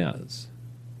Conception is?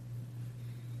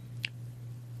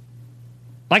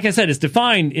 Like I said, it's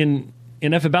defined in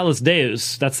Effabilis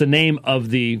Deus. That's the name of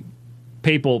the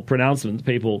papal pronouncement,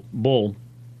 papal bull,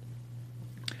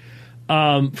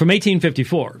 from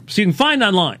 1854. So you can find it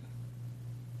online.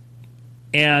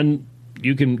 And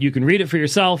you can read it for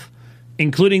yourself,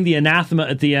 including the anathema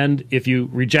at the end if you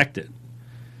reject it.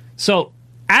 So,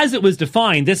 as it was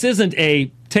defined, this isn't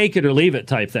a take it or leave it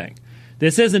type thing.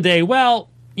 This isn't a, well,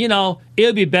 it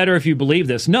would be better if you believe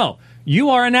this. No, you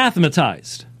are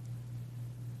anathematized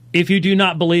if you do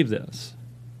not believe this.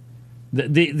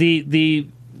 The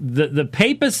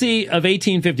papacy of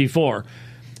 1854,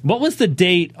 what was the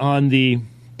date on the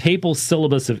Papal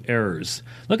Syllabus of Errors?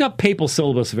 Look up Papal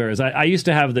Syllabus of Errors. I used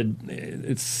to have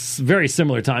it's very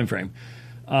similar time frame.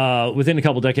 Within a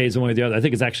couple decades of one or the other. I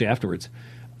think it's actually afterwards.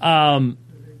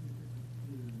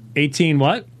 18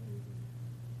 what?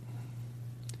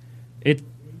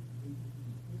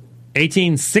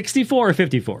 1864 or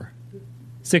 54?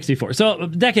 64. So a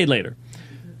decade later.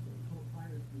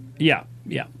 Yeah.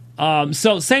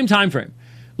 So same time frame.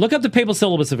 Look up the Papal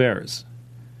Syllabus of Errors.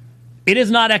 It is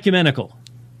not ecumenical.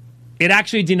 It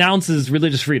actually denounces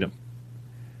religious freedom.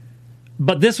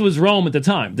 But this was Rome at the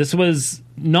time. This was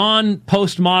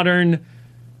non-postmodern.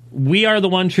 We are the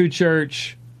one true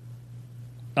church.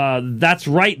 That's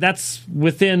right. That's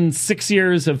within 6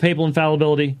 years of papal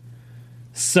infallibility.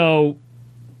 So,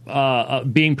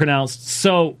 being pronounced.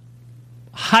 So,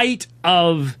 height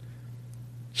of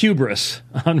hubris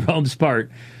on Rome's part.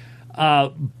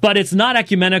 But it's not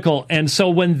ecumenical. And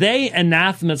so when they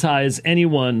anathematize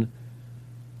anyone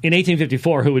in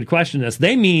 1854 who would question this,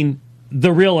 they mean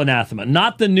the real anathema,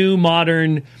 not the new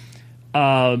modern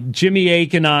Jimmy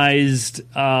Aikenized,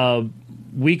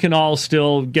 we can all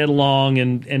still get along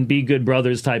and be good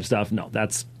brothers type stuff. No,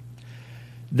 that's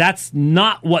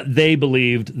not what they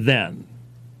believed then.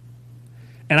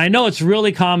 And I know it's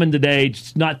really common today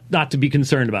just not to be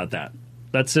concerned about that.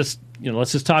 Let's just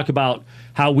talk about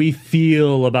how we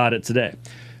feel about it today.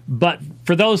 But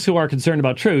for those who are concerned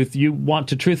about truth, you want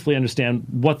to truthfully understand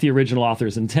what the original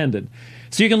authors intended.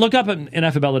 So you can look up in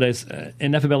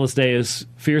Effabilis Deus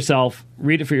for yourself,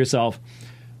 read it for yourself,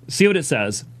 see what it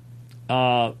says.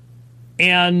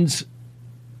 And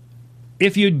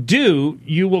if you do,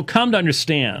 you will come to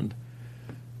understand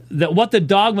that what the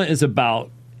dogma is about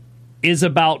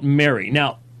Mary.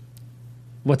 Now,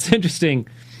 what's interesting,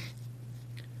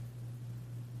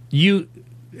 and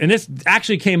this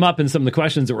actually came up in some of the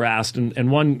questions that were asked,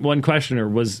 and one questioner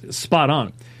was spot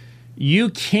on. You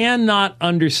cannot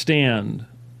understand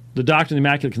the doctrine of the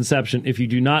Immaculate Conception if you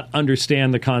do not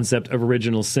understand the concept of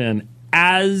original sin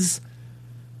as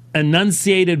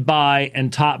enunciated by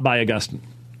and taught by Augustine,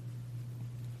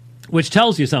 which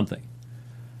tells you something.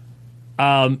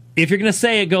 If you're going to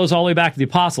say it goes all the way back to the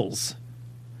apostles,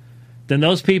 then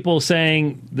those people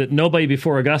saying that nobody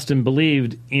before Augustine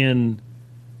believed in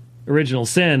original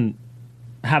sin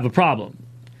have a problem.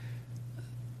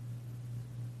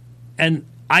 And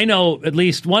I know at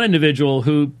least one individual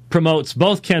who promotes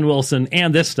both Ken Wilson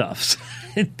and this stuff.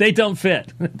 They don't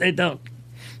fit. They don't.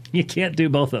 You can't do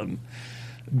both of them.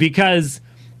 Because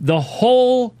the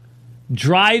whole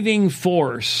driving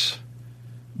force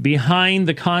behind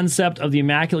the concept of the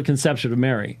Immaculate Conception of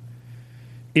Mary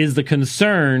is the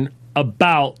concern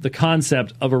about the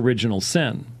concept of original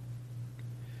sin.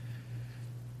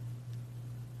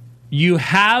 You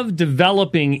have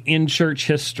developing in church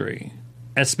history,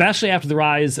 especially after the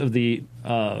rise of the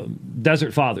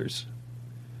Desert Fathers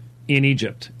in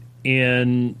Egypt,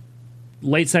 in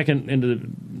late second into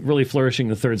really flourishing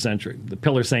the 3rd century, the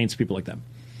Pillar Saints, people like that.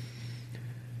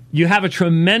 You have a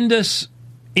tremendous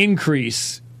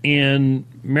increase in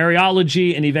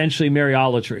Mariology and eventually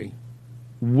Mariolatry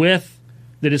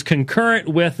that is concurrent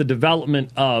with the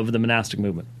development of the monastic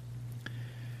movement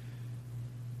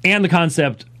and the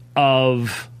concept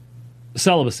of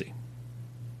celibacy.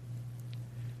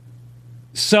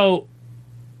 So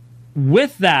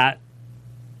with that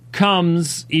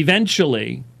comes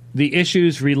eventually the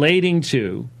issues relating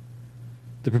to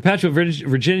the perpetual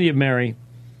virginity of Mary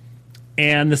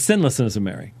and the sinlessness of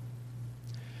Mary.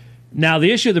 Now,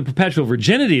 the issue of the perpetual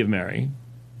virginity of Mary,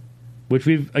 which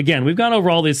we've gone over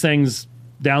all these things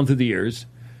down through the years,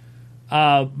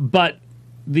 but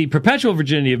the perpetual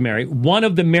virginity of Mary, one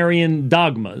of the Marian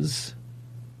dogmas,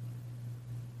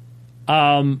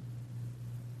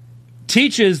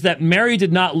 teaches that Mary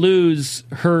did not lose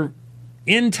her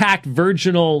intact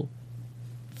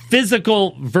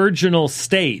physical virginal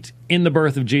state in the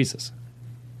birth of Jesus,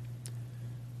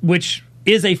 which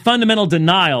is a fundamental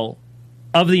denial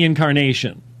of the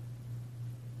incarnation.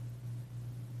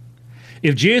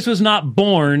 If Jesus was not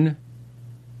born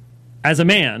as a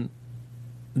man,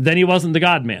 then he wasn't the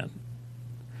God-man.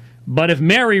 But if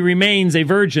Mary remains a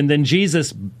virgin, then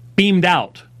Jesus beamed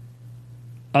out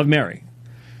of Mary.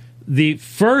 The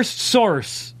first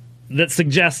source that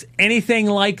suggests anything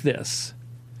like this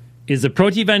is the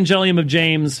Protevangelium of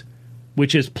James,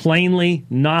 which is plainly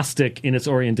Gnostic in its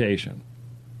orientation.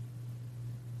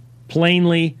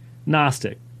 Plainly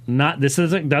Gnostic. This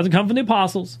doesn't come from the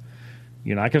apostles.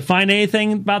 You're not going to find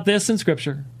anything about this in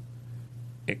Scripture.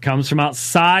 It comes from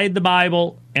outside the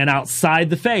Bible and outside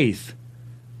the faith,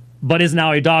 but is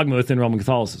now a dogma within Roman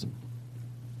Catholicism.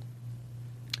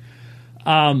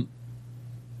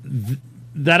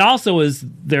 That also is,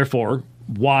 therefore,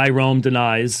 why Rome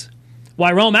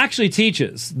actually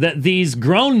teaches that these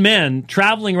grown men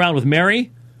traveling around with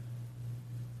Mary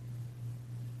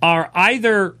are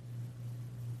either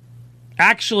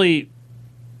actually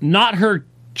not her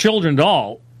children at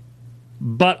all,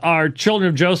 but are children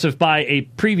of Joseph by a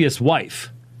previous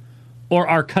wife, or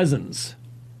are cousins.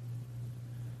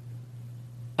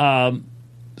 So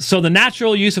the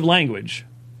natural use of language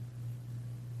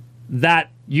that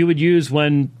you would use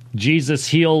when Jesus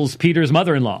heals Peter's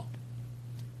mother-in-law.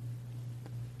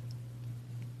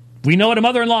 We know what a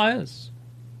mother-in-law is,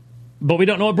 but we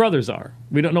don't know what brothers are.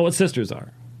 We don't know what sisters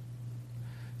are.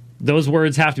 Those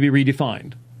words have to be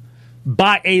redefined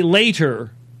by a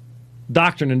later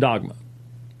doctrine and dogma.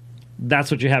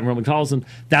 That's what you have in Roman Catholicism.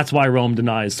 That's why Rome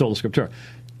denies sola scriptura.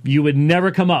 You would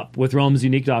never come up with Rome's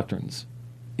unique doctrines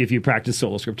if you practice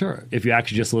sola scriptura, if you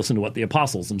actually just listen to what the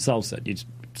apostles themselves said. It's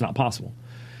not possible.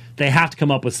 They have to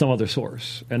come up with some other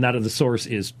source, and that other source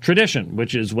is tradition,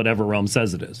 which is whatever Rome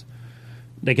says it is.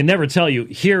 They can never tell you,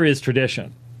 here is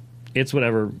tradition. It's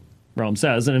whatever Rome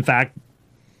says. And in fact,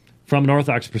 from an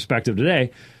Orthodox perspective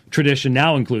today, tradition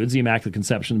now includes the Immaculate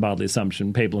Conception, bodily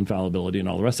Assumption, papal infallibility, and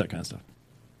all the rest of that kind of stuff.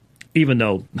 Even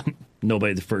though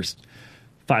nobody the first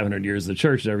 500 years of the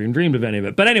church has ever even dreamed of any of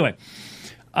it. But anyway,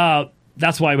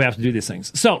 that's why we have to do these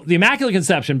things. So the Immaculate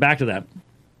Conception, back to that.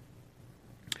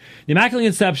 The Immaculate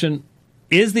Conception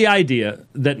is the idea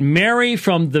that Mary,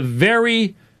 from the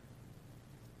very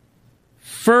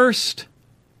first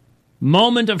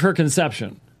moment of her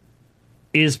conception,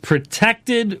 is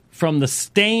protected from the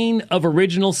stain of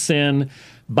original sin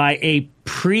by a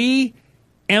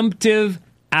preemptive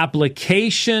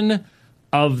application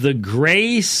of the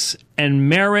grace and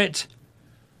merit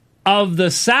of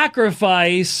the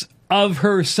sacrifice of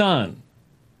her son.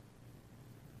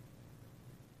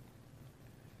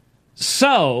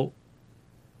 So,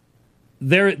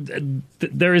 there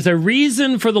is a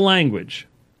reason for the language.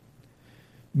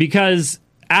 Because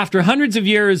after hundreds of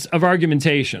years of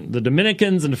argumentation, the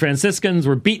Dominicans and the Franciscans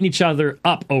were beating each other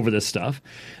up over this stuff.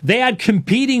 They had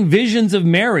competing visions of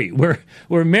Mary, where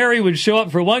Mary would show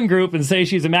up for one group and say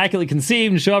she's immaculately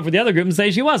conceived, and show up for the other group and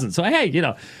say she wasn't. So, hey,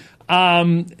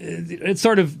 it's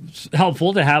sort of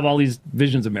helpful to have all these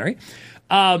visions of Mary.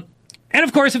 And,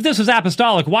 of course, if this was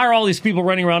apostolic, why are all these people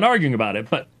running around arguing about it?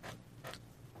 But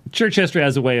church history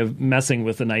has a way of messing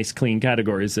with the nice, clean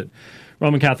categories that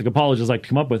Roman Catholic apologists like to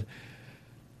come up with.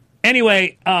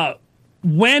 Anyway,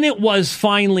 when it was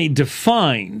finally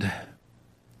defined,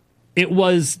 it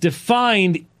was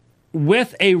defined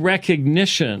with a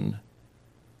recognition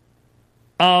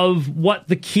of what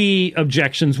the key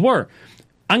objections were.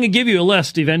 I'm going to give you a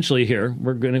list eventually here.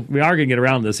 We are going to get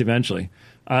around this eventually.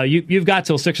 You've got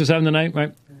till 6 or 7 tonight,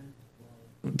 right?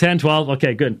 10, 12?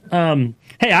 Okay, good.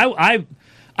 Hey,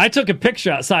 I took a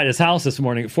picture outside his house this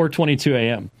morning at 4:22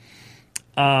 a.m.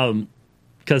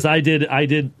 Because I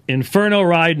did Inferno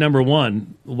ride number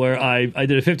 1, where I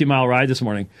did a 50-mile ride this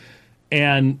morning,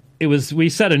 and we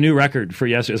set a new record for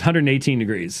yesterday. It was 118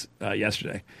 degrees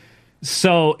yesterday,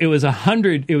 so it was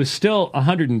 100. It was still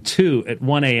 102 at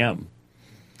 1 a.m.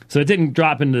 So it didn't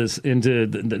drop into the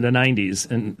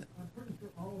 90s, and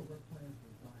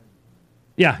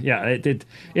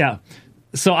yeah.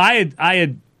 So I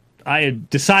had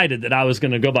decided that I was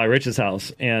going to go by Rich's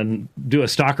house and do a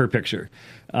stalker picture,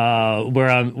 where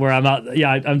I'm out.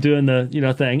 Yeah, I'm doing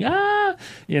the thing.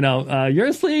 You're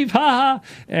asleep, ha ha.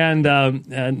 And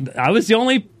I was the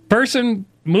only person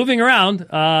moving around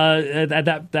at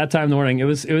that time in the morning. It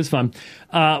was fun.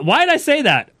 Why did I say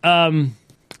that?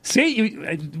 See,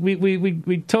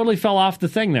 we totally fell off the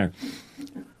thing there.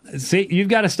 See, you've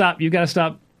got to stop. You've got to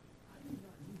stop.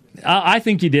 I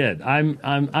think you did. I'm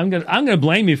gonna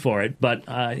blame you for it, but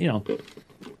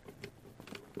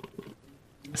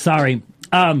sorry.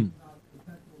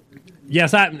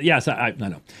 Yes, I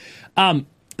know.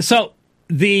 So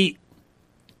the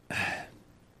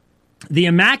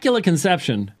Immaculate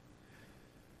Conception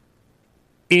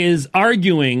is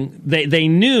arguing. They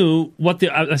knew what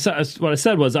I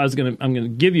said was I'm gonna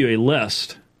give you a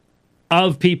list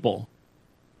of people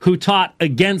who taught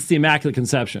against the Immaculate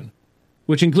Conception,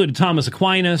 which included Thomas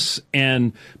Aquinas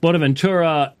and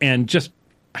Bonaventura and just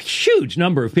a huge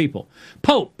number of people.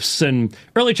 Popes and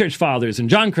early church fathers and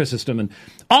John Chrysostom and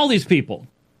all these people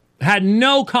had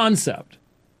no concept.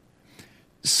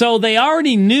 So they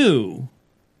already knew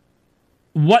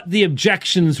what the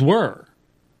objections were.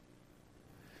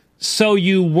 So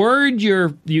you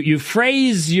you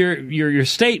phrase your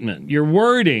statement, your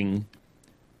wording,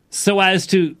 so as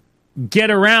to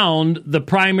get around the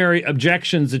primary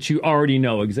objections that you already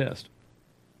know exist.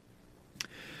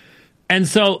 And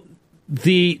so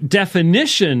the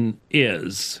definition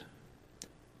is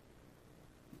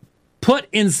put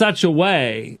in such a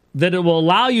way that it will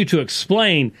allow you to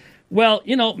explain, well,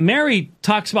 Mary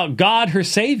talks about God, her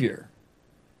Savior.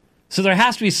 So there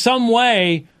has to be some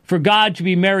way for God to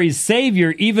be Mary's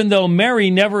Savior, even though Mary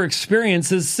never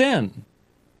experiences sin.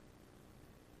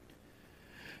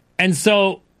 And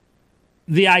so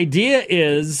the idea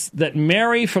is that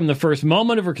Mary, from the first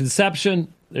moment of her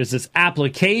conception, there's this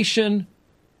application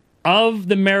of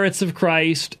the merits of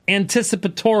Christ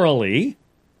anticipatorily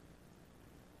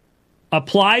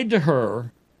applied to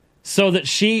her so that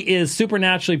she is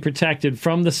supernaturally protected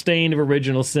from the stain of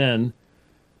original sin,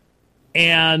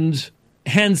 and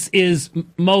hence is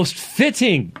most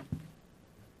fitting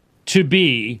to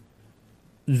be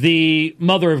the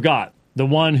mother of God, the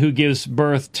one who gives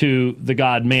birth to the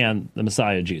God-man, the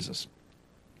Messiah, Jesus.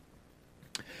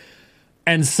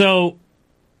 And so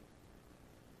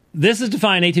this is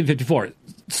defined in 1854.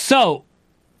 So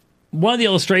one of the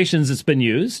illustrations that's been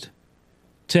used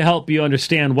to help you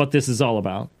understand what this is all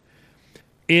about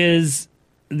is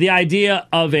the idea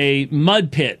of a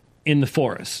mud pit in the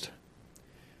forest.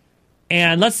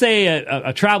 And let's say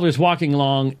a traveler's walking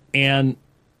along and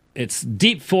it's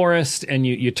deep forest, and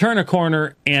you turn a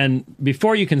corner, and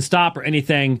before you can stop or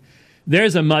anything,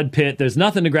 there's a mud pit, there's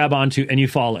nothing to grab onto, and you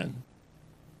fall in.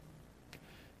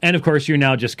 And of course, you're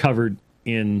now just covered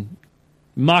in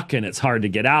muck, and it's hard to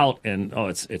get out, and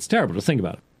it's terrible to think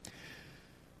about it.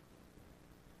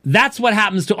 That's what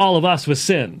happens to all of us with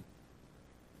sin.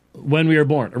 when we were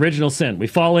born. Original sin. We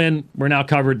fall in, we're now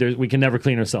covered. We can never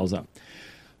clean ourselves up.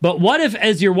 But what if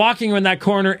as you're walking around that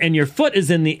corner and your foot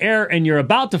is in the air and you're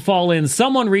about to fall in,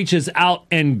 someone reaches out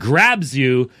and grabs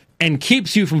you and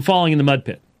keeps you from falling in the mud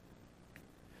pit?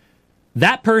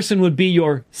 That person would be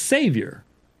your savior,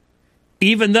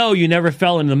 even though you never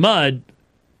fell in the mud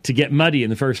to get muddy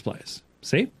in the first place.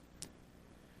 See?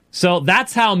 So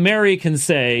that's how Mary can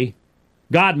say,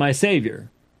 God, my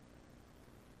savior.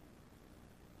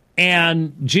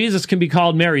 And Jesus can be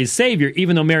called Mary's savior,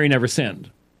 even though Mary never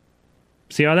sinned.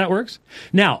 See how that works?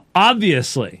 Now,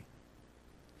 obviously,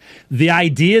 the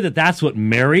idea that that's what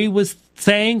Mary was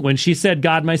saying when she said,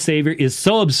 God, my savior, is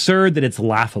so absurd that it's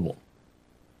laughable.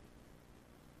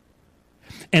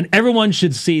 And everyone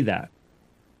should see that.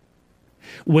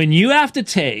 When you have to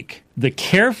take the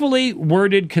carefully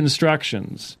worded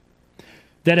constructions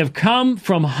that have come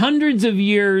from hundreds of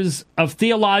years of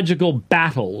theological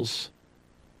battles,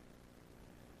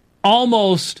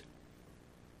 almost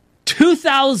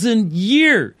 2,000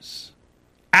 years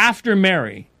after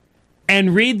Mary,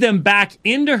 and read them back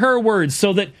into her words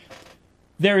so that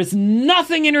there is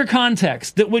nothing in her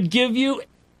context that would give you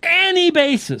any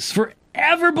basis for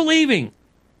ever believing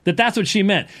that that's what she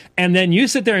meant. And then you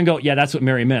sit there and go, yeah, that's what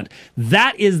Mary meant.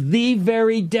 That is the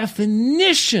very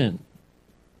definition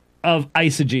of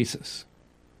eisegesis.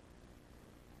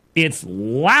 It's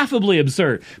laughably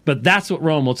absurd, but that's what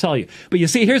Rome will tell you. But you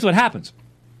see, here's what happens.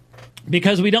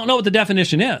 Because we don't know what the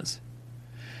definition is,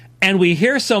 and we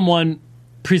hear someone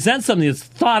present something that's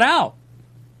thought out.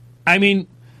 I mean,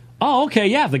 oh, okay,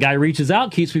 yeah, if the guy reaches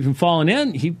out, keeps me from falling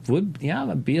in, he would,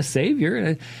 be a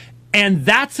savior. And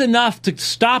that's enough to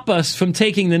stop us from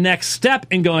taking the next step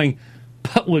and going,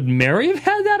 but would Mary have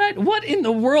had that? What in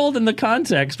the world in the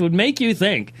context would make you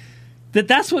think that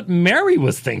that's what Mary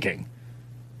was thinking?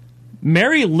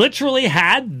 Mary literally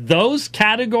had those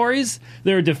categories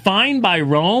that are defined by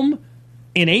Rome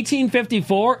in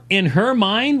 1854 in her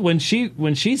mind when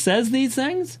she says these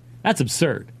things? That's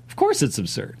absurd. Of course it's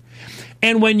absurd.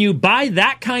 And when you buy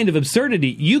that kind of absurdity,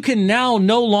 you can now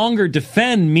no longer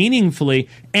defend meaningfully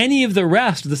any of the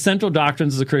rest of the central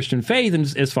doctrines of the Christian faith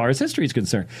as far as history is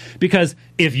concerned. Because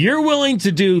if you're willing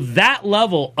to do that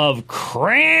level of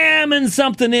cramming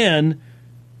something in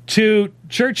to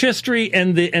church history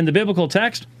and the biblical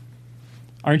text,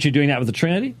 aren't you doing that with the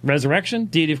Trinity, resurrection,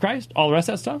 deity of Christ, all the rest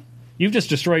of that stuff? You've just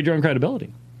destroyed your own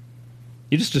credibility.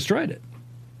 You just destroyed it.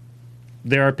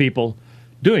 There are people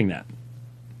doing that.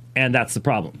 And that's the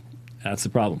problem. That's the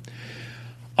problem.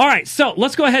 All right, so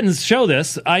let's go ahead and show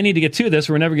this. I need to get to this.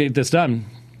 We're never going to get this done.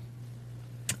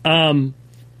 I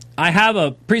have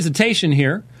a presentation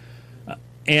here,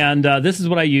 and this is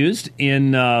what I used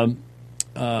in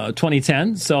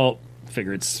 2010. So I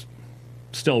figure it's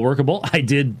still workable. I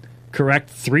did correct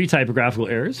 3 typographical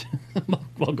errors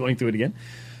while going through it again.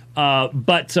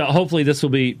 But hopefully this will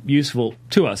be useful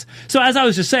to us. So as I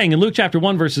was just saying, in Luke chapter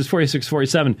 1, verses 46,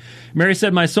 47, Mary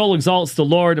said, my soul exalts the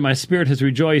Lord, and my spirit has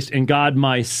rejoiced in God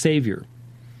my Savior.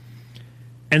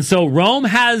 And so Rome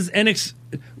has the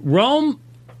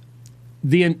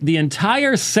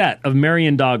entire set of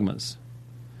Marian dogmas,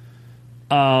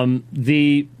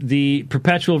 the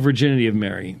perpetual virginity of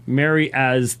Mary, Mary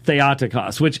as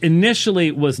Theotokos, which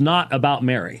initially was not about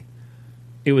Mary.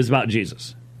 It was about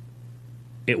Jesus.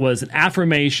 It was an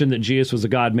affirmation that Jesus was a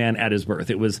God-man at his birth.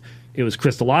 It was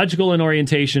Christological in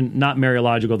orientation, not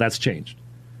Mariological. That's changed.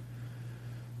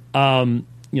 The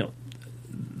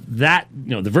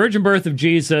virgin birth of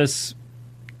Jesus,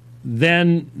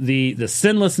 then the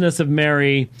sinlessness of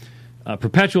Mary,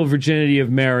 perpetual virginity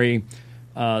of Mary,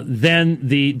 then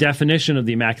the definition of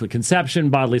the Immaculate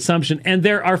Conception, bodily Assumption, and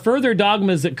there are further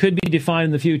dogmas that could be defined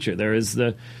in the future. There is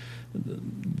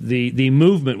the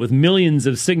movement with millions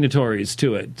of signatories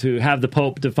to it, to have the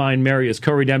Pope define Mary as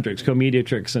co-redemptrix,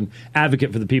 co-mediatrix, and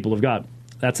advocate for the people of God.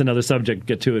 That's another subject to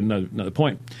get to at another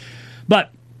point.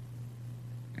 But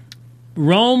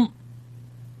Rome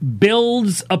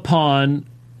builds upon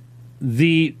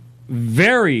the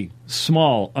very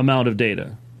small amount of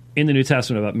data in the New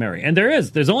Testament about Mary. And there's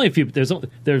very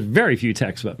few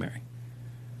texts about Mary.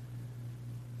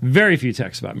 Very few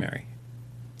texts about Mary.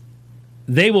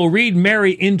 They will read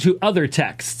Mary into other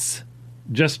texts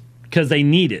just because they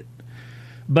need it.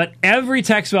 But every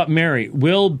text about Mary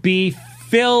will be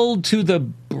filled to the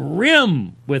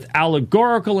brim with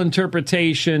allegorical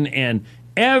interpretation and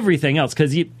everything else.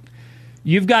 Because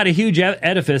you've got a huge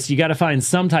edifice, you got to find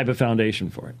some type of foundation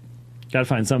for it. Got to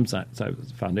find some type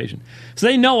of foundation. So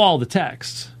they know all the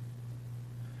texts.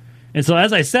 And so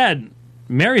as I said,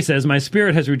 Mary says, my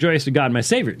spirit has rejoiced in God, my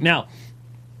Savior. Now,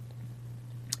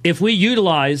 if we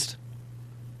utilized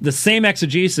the same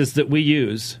exegesis that we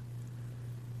use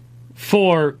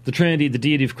for the Trinity, the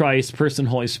deity of Christ, person,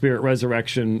 Holy Spirit,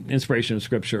 resurrection, inspiration of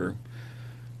Scripture,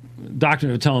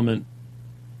 doctrine of atonement,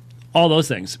 all those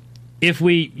things. If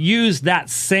we use that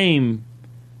same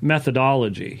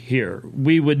methodology here,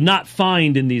 we would not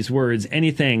find in these words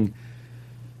anything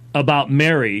about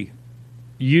Mary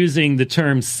using the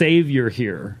term Savior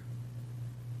here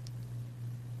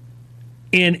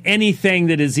in anything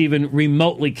that is even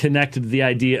remotely connected to the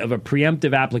idea of a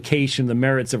preemptive application of the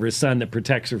merits of her Son that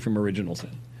protects her from original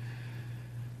sin.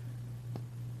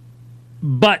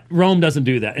 But Rome doesn't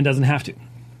do that and doesn't have to.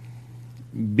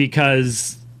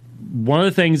 Because one of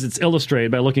the things that's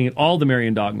illustrated by looking at all the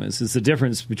Marian dogmas is the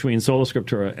difference between sola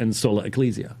scriptura and sola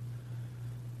ecclesia.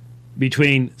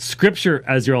 Between Scripture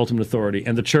as your ultimate authority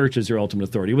and the Church as your ultimate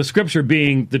authority, with Scripture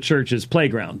being the Church's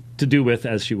playground to do with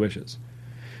as she wishes.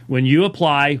 When you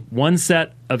apply one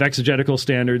set of exegetical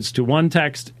standards to one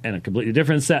text and a completely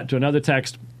different set to another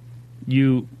text,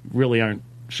 you really aren't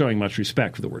showing much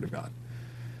respect for the Word of God.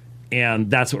 And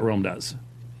that's what Rome does.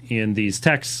 In these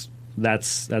texts,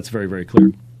 that's very, very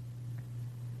clear.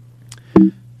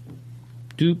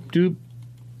 Doop, doop.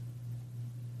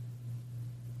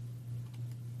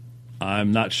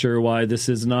 I'm not sure why this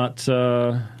is not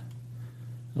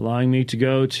allowing me to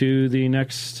go to the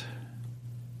next...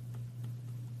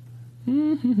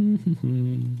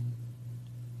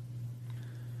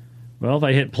 Well, if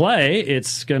I hit play,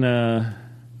 it's gonna...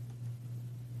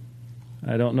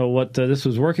 I don't know what... this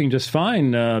was working just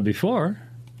fine before.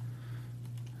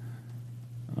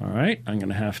 All right, I'm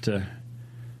gonna have to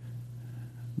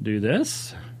do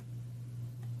this.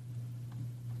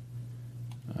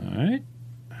 All right.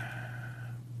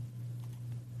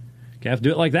 I have to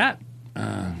do it like that.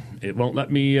 It won't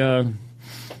let me... won't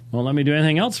let me do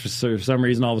anything else for some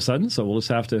reason all of a sudden, so we'll just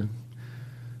have to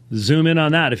zoom in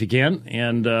on that if you can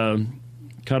and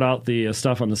cut out the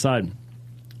stuff on the side.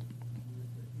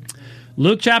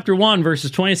 Luke chapter 1,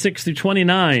 verses 26 through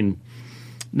 29.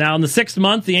 Now, in the 6th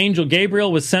month, the angel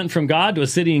Gabriel was sent from God to a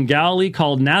city in Galilee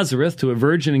called Nazareth to a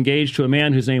virgin engaged to a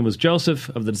man whose name was Joseph,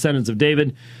 of the descendants of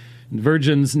David. The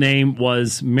virgin's name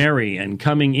was Mary, and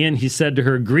coming in, he said to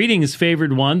her, "Greetings,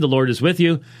 favored one, the Lord is with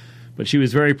you." But she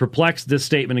was very perplexed at this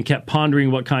statement and kept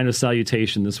pondering what kind of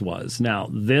salutation this was. Now,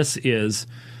 this is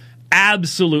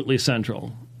absolutely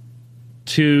central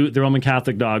to the Roman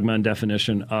Catholic dogma and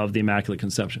definition of the Immaculate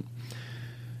Conception.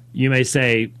 You may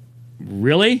say,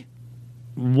 really?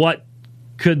 What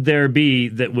could there be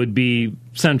that would be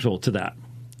central to that?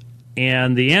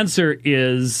 And the answer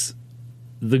is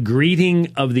the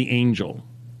greeting of the angel.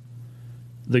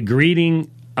 The greeting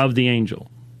of the angel.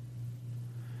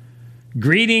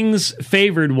 Greetings,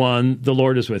 favored one, the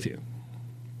Lord is with you.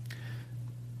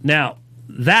 Now,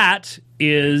 that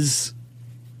is,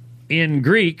 in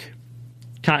Greek,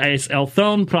 kais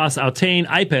elthon pros autein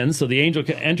ipen, so the angel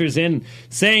enters in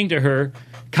saying to her,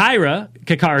 Kyra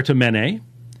kakartomene,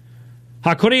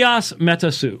 hakurias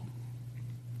metasu.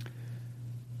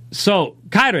 So,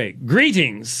 Kyre,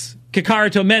 greetings,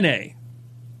 kakartomene,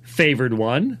 favored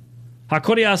one,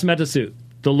 hakurias metasu,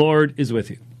 the Lord is with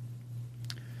you.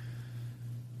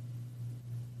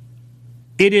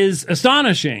 It is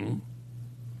astonishing,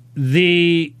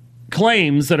 the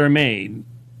claims that are made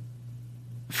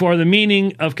for the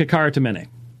meaning of kakartomene.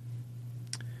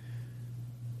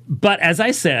 But as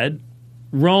I said,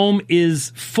 Rome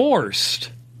is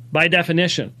forced, by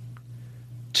definition,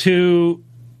 to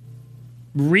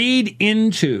read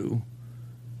into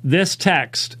this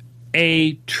text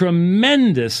a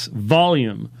tremendous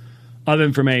volume of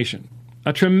information.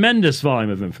 A tremendous volume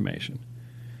of information.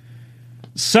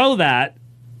 So that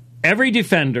every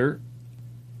defender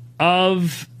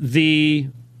of the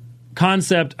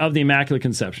concept of the Immaculate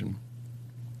Conception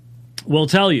will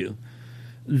tell you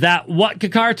that what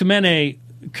kakartomene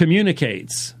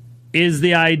communicates is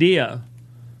the idea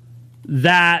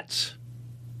that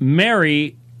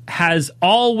Mary has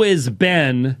always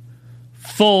been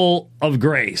full of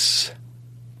grace,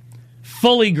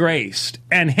 fully graced,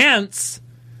 and hence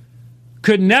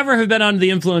could never have been under the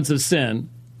influence of sin,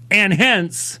 and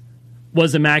hence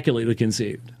was immaculately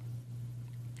conceived.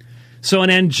 So an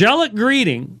angelic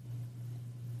greeting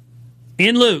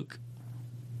in Luke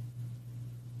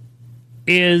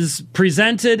is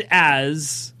presented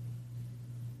as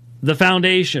the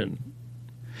foundation.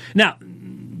 Now,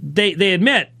 they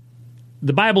admit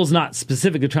the Bible's not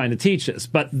specifically trying to teach this,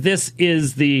 but this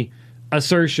is the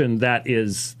assertion that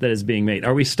is being made.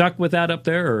 Are we stuck with that up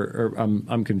there, or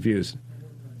I'm confused?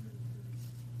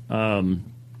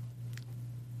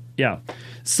 Yeah.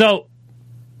 So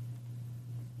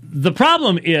the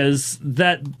problem is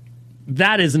that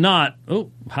that is not...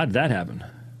 Oh, how did that happen?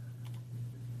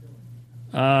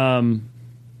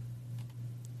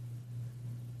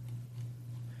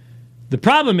 The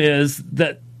problem is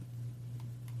that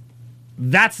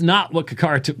that's not what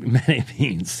Kakara Mene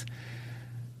means.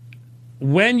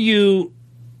 When you...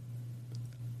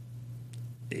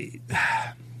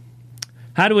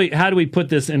 How do we put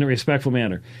this in a respectful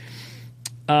manner?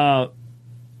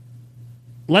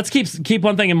 Let's keep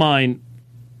one thing in mind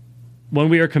when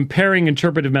we are comparing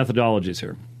interpretive methodologies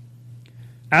here.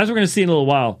 As we're going to see in a little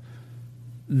while,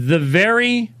 the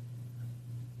very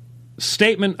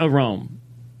statement of Rome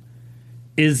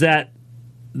is that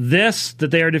this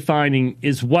that they are defining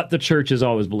is what the church has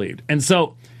always believed. And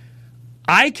so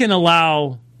I can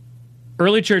allow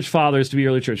early church fathers to be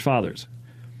early church fathers.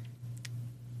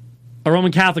 A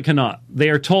Roman Catholic cannot. They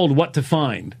are told what to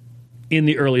find in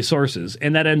the early sources,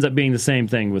 and that ends up being the same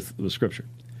thing with Scripture.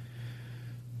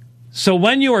 So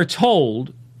when you are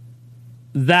told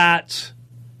that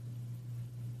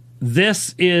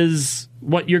this is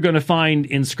what you're going to find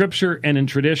in Scripture and in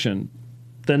tradition,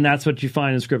 then that's what you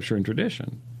find in Scripture and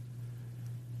tradition.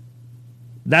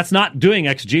 That's not doing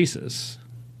exegesis.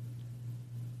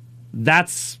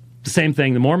 That's the same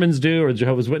thing the Mormons do or the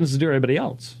Jehovah's Witnesses do or everybody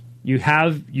else. You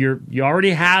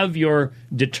already have your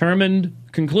determined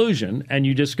conclusion, and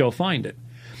you just go find it.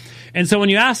 And so when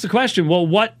you ask the question, well,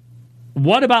 what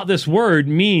about this word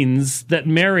means that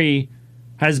Mary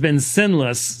has been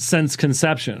sinless since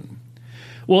conception?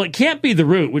 Well, it can't be the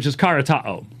root, which is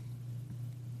karatao.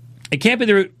 It can't be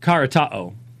the root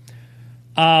karatao.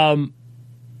 Carl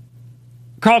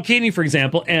Keating, for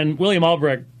example, and William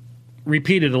Albrecht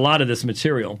repeated a lot of this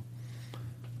material.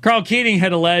 Carl Keating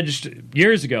had alleged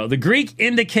years ago, the Greek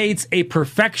indicates a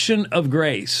perfection of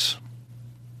grace.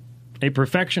 A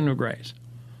perfection of grace.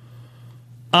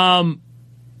 Why?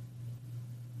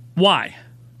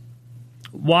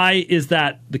 Why is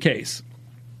that the case?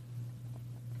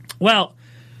 Well,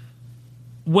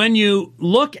 when you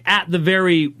look at the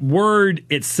very word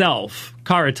itself,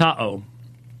 karatao,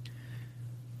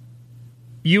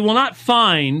 you will not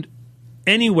find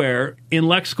anywhere in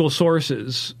lexical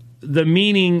sources the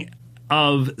meaning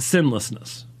of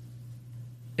sinlessness.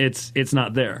 It's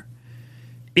not there.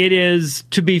 It is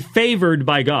to be favored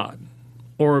by God,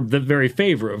 or the very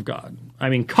favor of God. I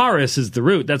mean, charis is the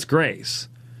root. That's grace.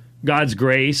 God's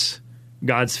grace,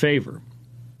 God's favor.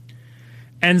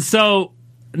 And so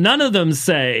none of them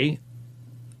say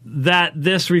that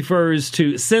this refers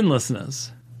to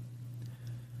sinlessness.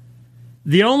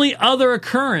 The only other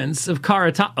occurrence of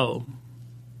karatao,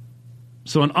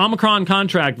 so an Omicron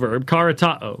contract verb,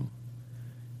 karatao,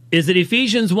 is at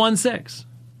Ephesians 1:6.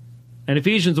 And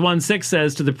Ephesians 1:6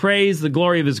 says, to the praise, the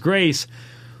glory of his grace,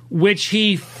 which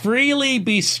he freely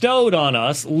bestowed on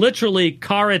us, literally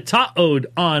karataoed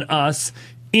on us,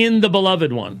 in the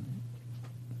beloved one.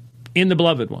 In the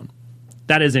beloved one.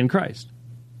 That is in Christ.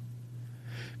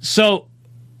 So,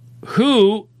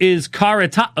 who is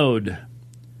karataoed?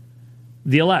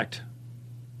 The elect.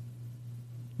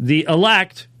 The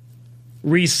elect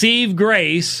receive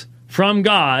grace from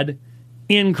God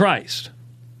in Christ.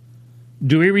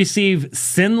 Do we receive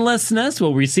sinlessness?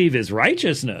 We'll receive his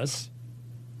righteousness.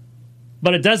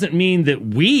 But it doesn't mean that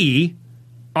we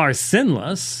are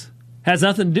sinless. It has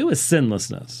nothing to do with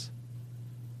sinlessness.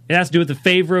 It has to do with the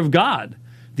favor of God.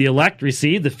 The elect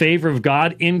received the favor of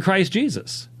God in Christ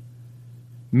Jesus.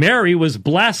 Mary was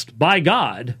blessed by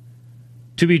God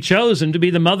to be chosen to be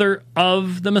the mother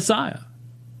of the Messiah.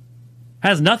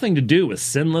 Has nothing to do with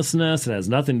sinlessness. It has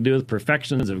nothing to do with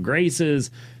perfections of graces.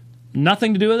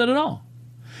 Nothing to do with it at all.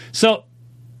 So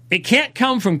it can't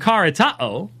come from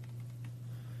karatao.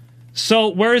 So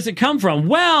where does it come from?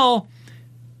 Well,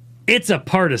 it's a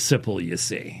participle, you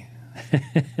see.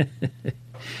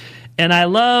 And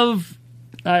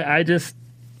I just,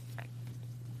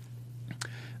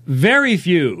 very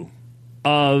few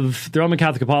of the Roman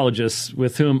Catholic apologists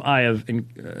with whom I have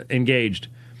engaged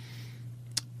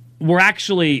were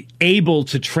actually able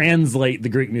to translate the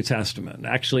Greek New Testament,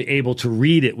 actually able to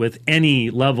read it with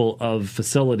any level of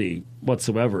facility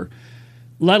whatsoever,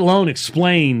 let alone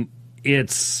explain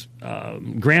its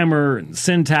grammar and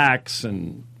syntax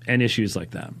and issues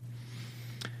like that.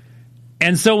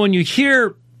 And so when you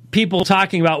hear people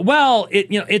talking about, well,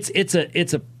 it's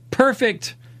a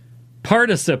perfect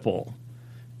participle,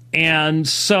 and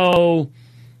so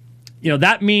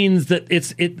that means that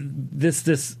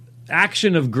this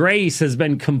action of grace has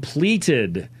been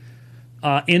completed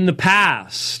in the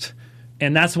past,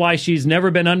 and that's why she's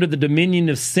never been under the dominion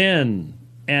of sin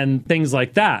and things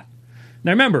like that.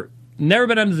 Now remember, never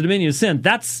been under the dominion of sin.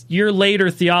 That's your later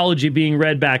theology being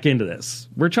read back into this.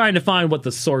 We're trying to find what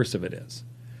the source of it is.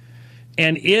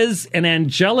 And is an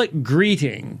angelic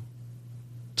greeting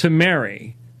to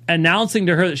Mary, announcing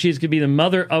to her that she's going to be the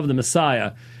mother of the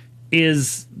Messiah,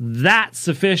 is that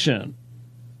sufficient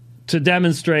to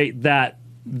demonstrate that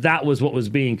that was what was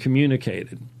being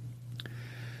communicated?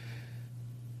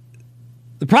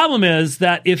 The problem is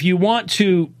that if you want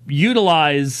to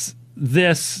utilize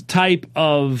this type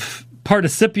of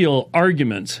participial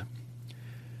argument,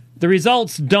 the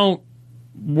results don't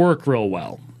work real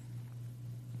well.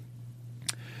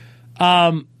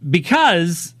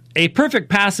 Because a perfect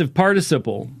passive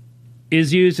participle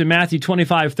is used in Matthew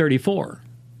 25:34.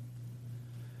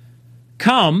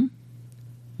 Come,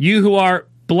 you who are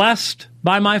blessed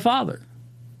by my Father.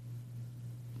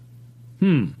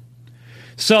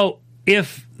 So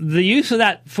if the use of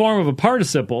that form of a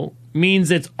participle means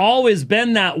it's always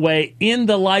been that way in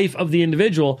the life of the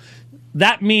individual,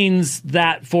 that means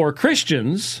that for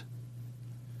Christians,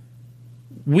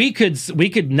 we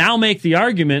could now make the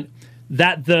argument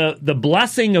that the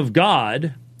blessing of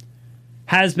God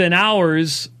has been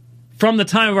ours from the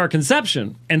time of our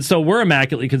conception, and so we're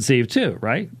immaculately conceived too,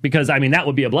 right? Because, I mean, that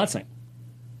would be a blessing.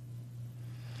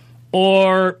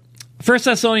 Or 1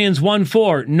 Thessalonians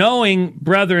 1:4, knowing,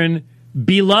 brethren,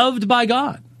 beloved by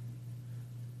God.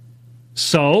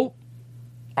 So,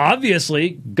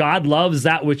 obviously, God loves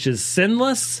that which is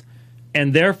sinless,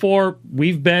 and therefore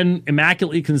we've been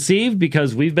immaculately conceived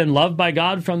because we've been loved by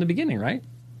God from the beginning, right?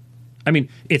 I mean,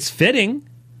 it's fitting,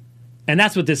 and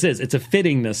that's what this is. It's a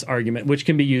fittingness argument, which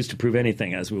can be used to prove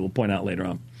anything, as we will point out later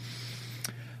on.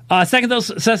 2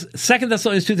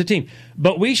 Thessalonians 2:13,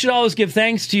 but we should always give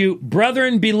thanks to you,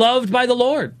 brethren, beloved by the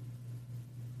Lord.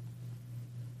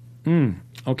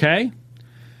 Okay?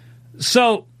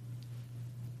 So,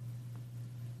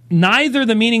 neither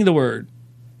the meaning of the word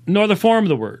nor the form of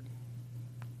the word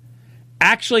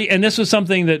actually, and this was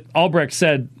something that Albrecht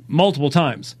said multiple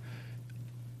times,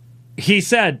 he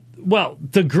said, well,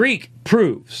 the Greek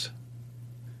proves.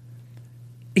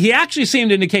 He actually seemed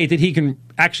to indicate that he can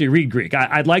actually read Greek.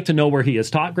 I'd like to know where he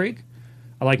has taught Greek.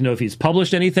 I'd like to know if he's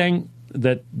published anything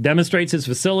that demonstrates his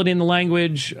facility in the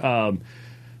language.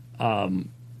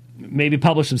 Maybe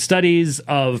publish some studies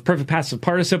of perfect passive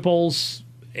participles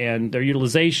and their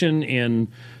utilization in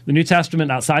the New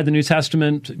Testament, outside the New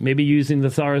Testament, maybe using the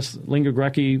Thesaurus Lingua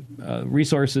Graeci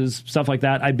resources, stuff like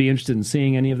that. I'd be interested in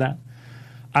seeing any of that.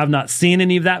 I've not seen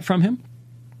any of that from him.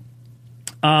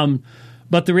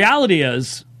 But the reality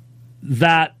is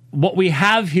that what we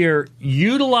have here,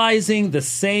 utilizing the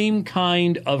same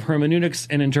kind of hermeneutics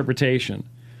and interpretation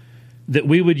that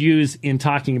we would use in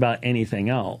talking about anything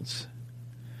else,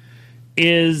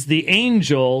 is the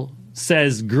angel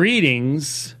says,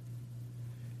 greetings,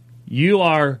 you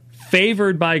are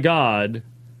favored by God,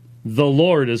 the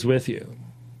Lord is with you.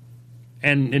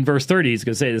 And in verse 30, he's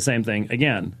going to say the same thing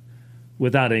again,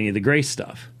 without any of the grace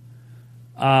stuff.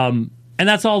 And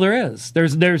that's all there is.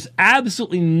 There's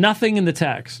absolutely nothing in the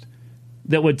text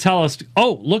that would tell us,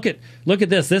 oh, look at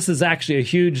this. This is actually a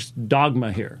huge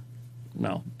dogma here.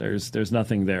 No, there's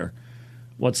nothing there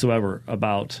whatsoever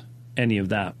about any of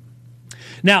that.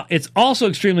 Now, it's also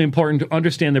extremely important to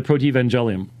understand the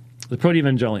Protoevangelium. The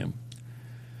Protoevangelium,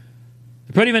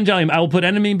 I will put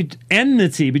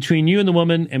enmity between you and the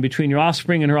woman, and between your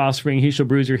offspring and her offspring. He shall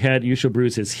bruise your head, you shall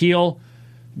bruise his heel.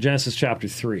 Genesis chapter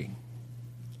 3.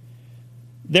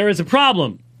 There is a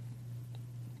problem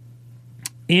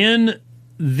in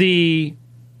the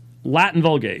Latin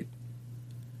Vulgate.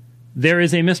 There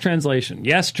is a mistranslation.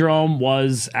 Yes, Jerome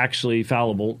was actually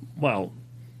fallible. Well,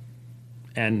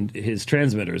 and his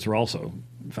transmitters were also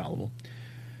fallible.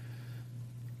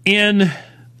 In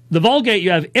the Vulgate,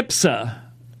 you have ipsa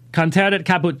cantaret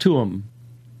caput tuum,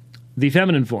 the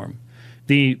feminine form.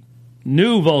 The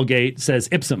New Vulgate says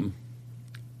ipsum,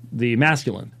 the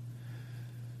masculine.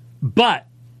 But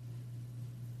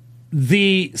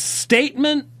the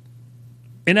statement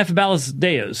Ineffabilis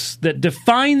Deus that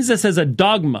defines this as a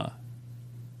dogma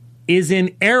is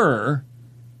in error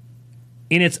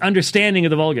in its understanding of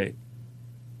the Vulgate,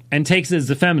 and takes it as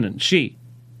the feminine, she.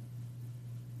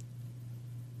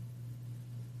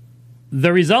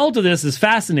 The result of this is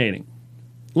fascinating.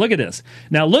 Look at this.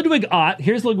 Now, Ludwig Ott,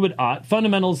 here's Ludwig Ott,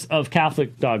 Fundamentals of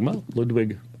Catholic Dogma.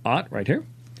 Ludwig Ott, right here.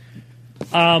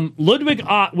 Ludwig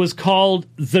Ott was called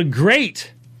the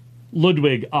Great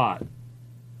Ludwig Ott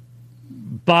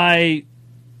by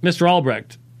Mr.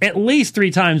 Albrecht at least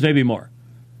 3 times, maybe more,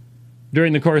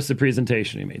 during the course of the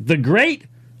presentation he made. The Great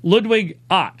Ludwig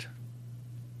Ott.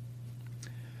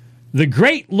 The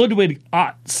Great Ludwig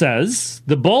Ott says,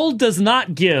 the bull does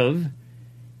not give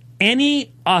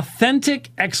any authentic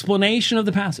explanation of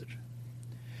the passage.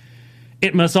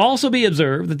 It must also be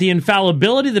observed that the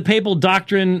infallibility of the papal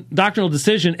doctrinal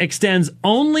decision extends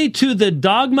only to the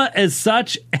dogma as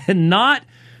such and not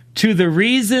to the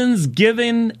reasons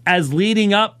given as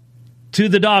leading up to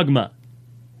the dogma.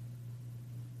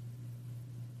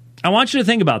 I want you to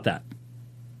think about that.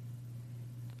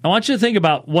 I want you to think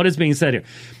about what is being said here.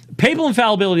 Papal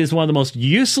infallibility is one of the most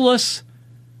useless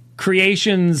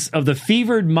creations of the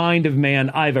fevered mind of man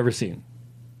I've ever seen.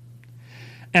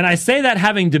 And I say that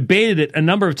having debated it a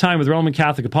number of times with Roman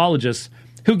Catholic apologists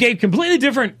who gave completely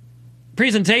different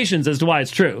presentations as to why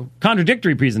it's true,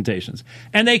 contradictory presentations.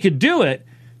 And they could do it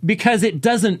because it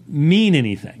doesn't mean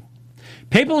anything.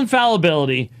 Papal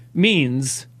infallibility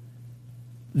means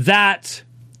that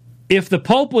if the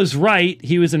Pope was right,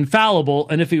 he was infallible,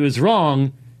 and if he was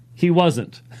wrong, he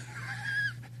wasn't.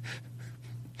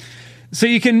 So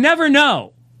you can never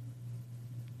know.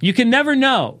 You can never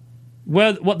know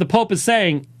whether what the Pope is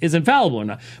saying is infallible or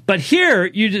not. But here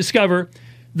you discover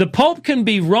the Pope can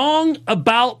be wrong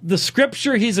about the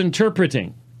scripture he's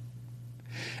interpreting.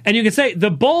 And you can say,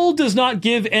 the bull does not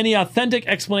give any authentic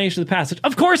explanation of the passage.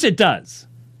 Of course it does.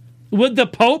 Would the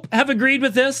Pope have agreed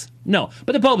with this? No,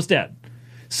 but the Pope's dead.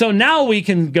 So now we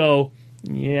can go,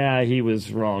 yeah, he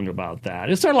was wrong about that.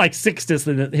 It's sort of like Sixtus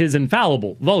and his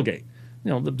infallible Vulgate. You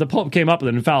know, the Pope came up with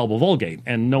an infallible Vulgate,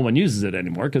 and no one uses it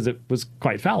anymore because it was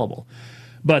quite fallible.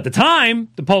 But at the time,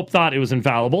 the Pope thought it was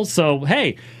infallible, so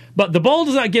hey, but the bull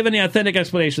does not give any authentic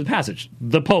explanation of the passage.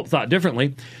 The Pope thought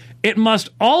differently. It must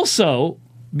also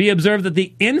be observed that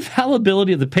the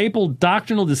infallibility of the papal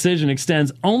doctrinal decision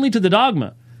extends only to the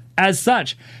dogma as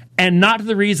such, and not to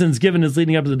the reasons given as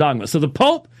leading up to the dogma. So the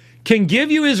Pope can give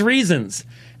you his reasons,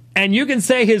 and you can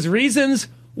say his reasons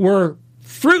were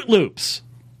Fruit Loops,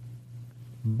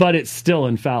 but it's still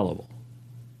infallible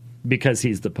because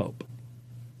he's the Pope.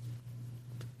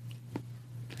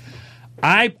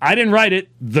 I didn't write it.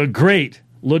 The great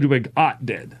Ludwig Ott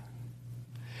did.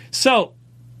 So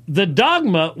the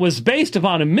dogma was based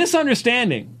upon a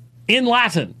misunderstanding in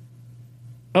Latin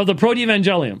of the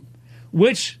Proto-Evangelium,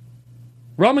 which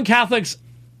Roman Catholics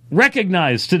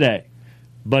recognize today,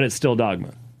 but it's still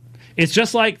dogma. It's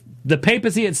just like the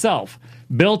papacy itself,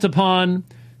 built upon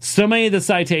so many of the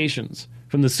citations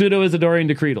from the Pseudo-Isidorian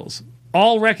Decretals,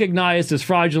 all recognized as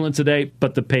fraudulent today,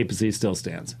 but the papacy still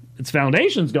stands. Its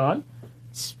foundation's gone.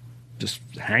 It's just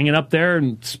hanging up there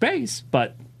in space,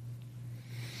 but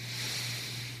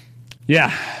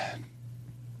yeah.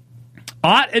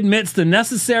 Ott admits the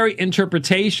necessary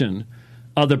interpretation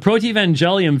of the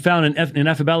Proto-Evangelium found in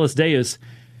Ineffabilis Deus,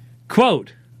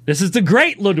 quote, this is the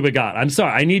great Ludwig Ott. I'm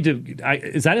sorry,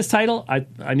 is that his title?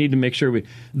 I need to make sure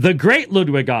the great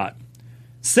Ludwig Ott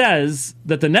says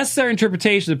that the necessary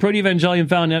interpretation of the Proto-Evangelium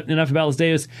found in Ineffabilis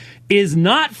Deus is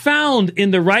not found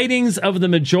in the writings of the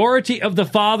majority of the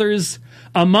fathers,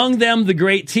 among them the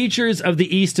great teachers of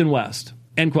the East and West.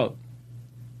 End quote.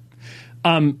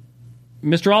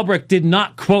 Mr. Albrecht did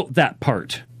not quote that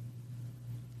part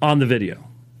on the video.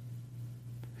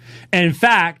 And in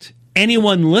fact,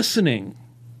 anyone listening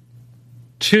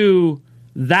to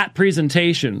that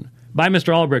presentation by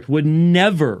Mr. Albrecht would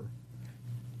never,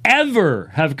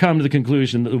 ever have come to the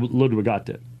conclusion that Ludwig Ott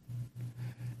did.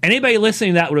 Anybody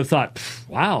listening to that would have thought,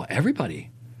 wow, everybody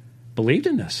believed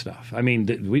in this stuff. I mean,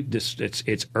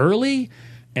 it's early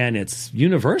and it's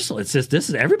universal. It's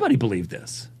just, everybody believed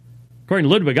this. According to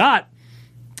Ludwig Ott,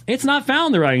 it's not found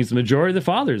in the writings of the majority of the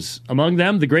fathers, among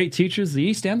them the great teachers of the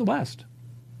East and the West.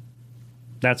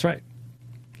 That's right.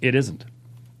 It isn't.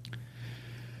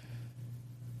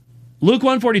 Luke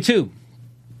 1:42.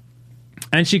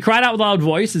 And she cried out with a loud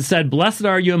voice and said, blessed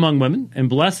are you among women, and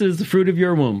blessed is the fruit of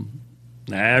your womb.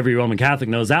 Every Roman Catholic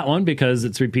knows that one because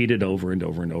it's repeated over and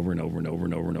over and over and over and over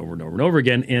and over and over and over and over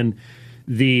again in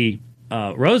the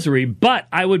Rosary. But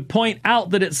I would point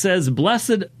out that it says,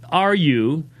 blessed are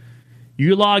you,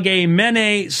 eulage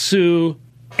mene su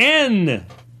en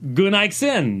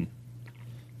gunaixin,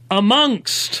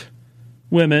 amongst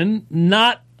women,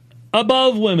 not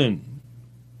above women.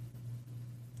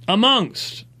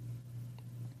 Amongst,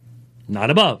 not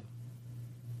above.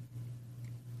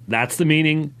 That's the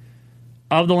meaning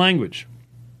of the language.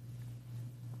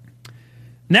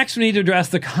 Next, we need to address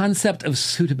the concept of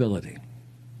suitability.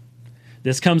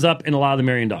 This comes up in a lot of the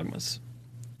Marian dogmas,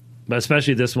 but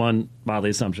especially this one, bodily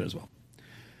assumption as well.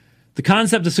 The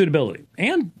concept of suitability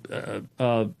and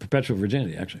perpetual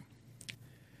virginity, actually.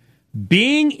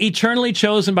 Being eternally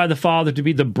chosen by the Father to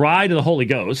be the bride of the Holy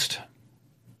Ghost,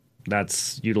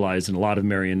 that's utilized in a lot of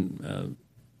Marian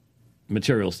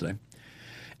materials today,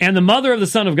 and the mother of the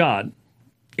Son of God,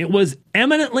 it was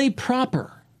eminently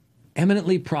proper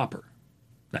eminently proper.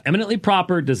 Now, eminently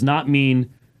proper does not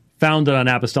mean founded on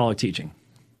apostolic teaching.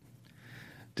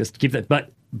 Just keep that.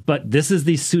 But this is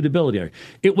the suitability argument.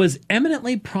 It was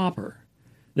eminently proper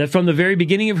that from the very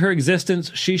beginning of her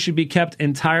existence, she should be kept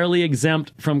entirely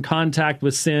exempt from contact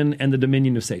with sin and the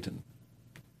dominion of Satan.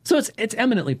 So it's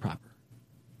eminently proper.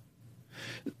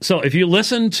 So if you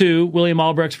listen to William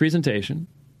Albrecht's presentation,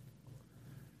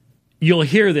 you'll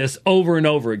hear this over and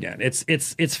over again.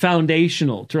 It's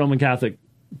foundational to Roman Catholic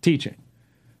teaching.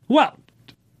 Well,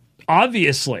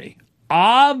 obviously,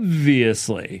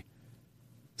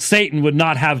 Satan would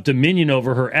not have dominion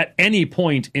over her at any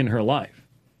point in her life.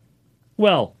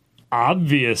 Well,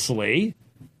 obviously,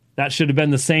 that should have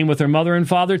been the same with her mother and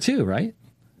father too, right?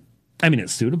 I mean,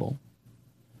 it's suitable.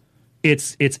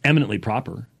 It's eminently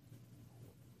proper,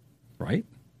 right?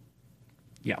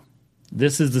 Yeah.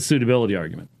 This is the suitability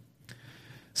argument.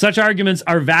 Such arguments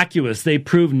are vacuous. They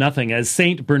prove nothing, as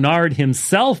St. Bernard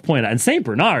himself pointed out. And St.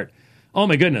 Bernard, oh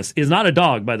my goodness, is not a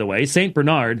dog, by the way. St.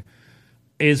 Bernard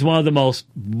is one of the most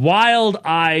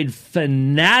wild-eyed,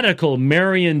 fanatical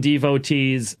Marian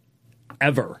devotees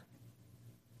ever.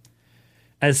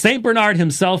 As St. Bernard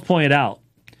himself pointed out,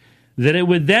 that it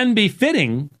would then be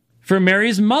fitting for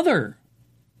Mary's mother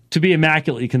to be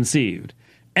immaculately conceived,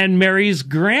 and Mary's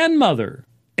grandmother,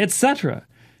 etc.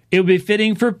 It would be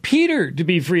fitting for Peter to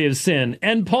be free of sin,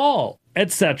 and Paul,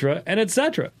 etc., and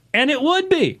etc. And it would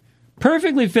be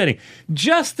perfectly fitting.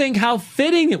 Just think how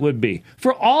fitting it would be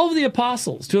for all of the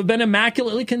apostles to have been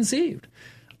immaculately conceived.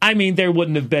 I mean, there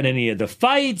wouldn't have been any of the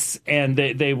fights, and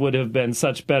they would have been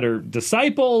such better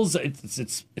disciples.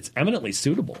 It's eminently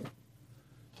suitable.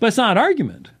 But it's not an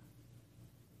argument.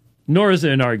 Nor is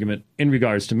it an argument in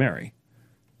regards to Mary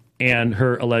and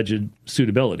her alleged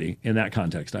suitability in that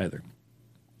context either.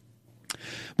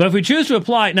 But if we choose to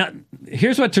apply... Now,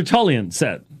 here's what Tertullian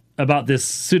said about this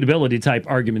suitability type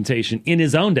argumentation in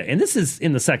his own day. And this is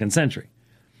in the 2nd century.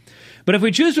 But if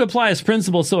we choose to apply this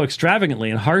principle so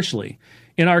extravagantly and harshly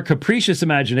in our capricious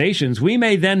imaginations, we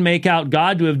may then make out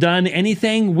God to have done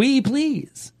anything we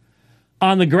please,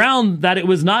 on the ground that it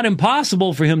was not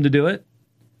impossible for him to do it.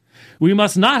 We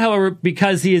must not, however,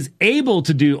 because he is able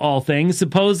to do all things,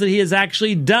 suppose that he has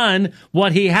actually done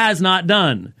what he has not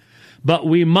done. But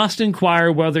we must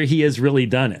inquire whether he has really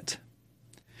done it.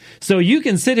 So you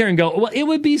can sit here and go, well, it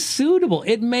would be suitable.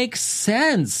 It makes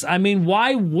sense. I mean,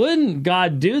 why wouldn't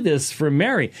God do this for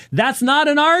Mary? That's not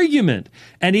an argument.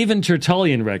 And even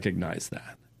Tertullian recognized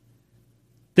that.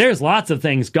 There's lots of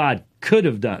things God could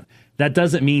have done. That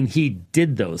doesn't mean he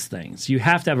did those things. You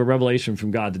have to have a revelation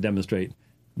from God to demonstrate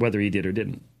whether he did or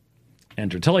didn't.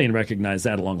 And Tertullian recognized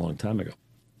that a long, long time ago.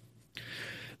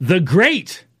 The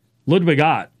great Ludwig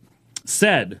Ott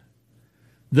said,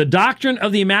 the doctrine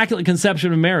of the Immaculate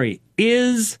Conception of Mary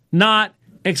is not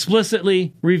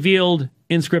explicitly revealed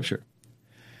in Scripture.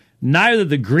 Neither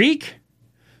the Greek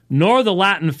nor the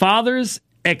Latin fathers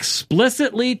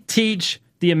explicitly teach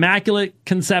the Immaculate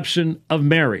Conception of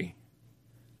Mary.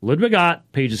 Ludwig Ott,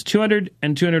 pages 200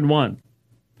 and 201.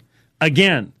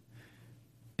 Again,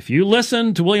 if you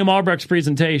listen to William Albrecht's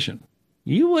presentation,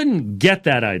 you wouldn't get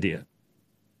that idea.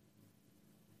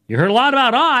 You heard a lot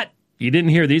about Ott. You didn't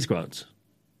hear these quotes.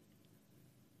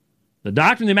 The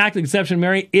doctrine of the Immaculate Conception of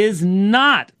Mary is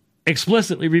not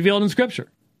explicitly revealed in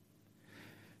Scripture.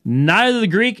 Neither the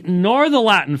Greek nor the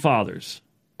Latin fathers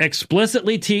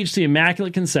explicitly teach the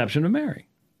Immaculate Conception of Mary.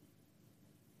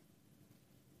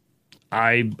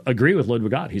 I agree with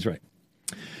Ludwig Ott. He's right.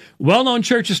 Well-known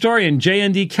church historian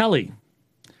J.N.D. Kelly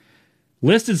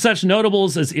listed such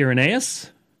notables as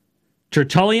Irenaeus,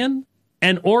 Tertullian,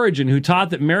 and Origen, who taught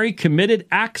that Mary committed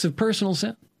acts of personal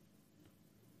sin.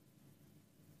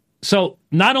 So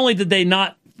not only did they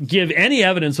not give any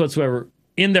evidence whatsoever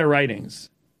in their writings,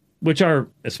 which are,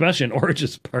 especially in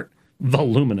Origen's part,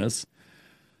 voluminous,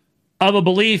 of a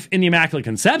belief in the Immaculate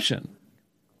Conception,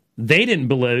 they didn't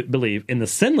believe in the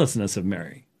sinlessness of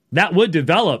Mary. That would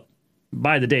develop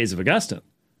by the days of Augustine.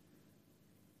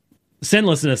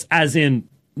 Sinlessness as in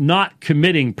not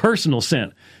committing personal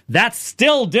sin. That's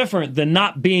still different than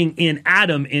not being in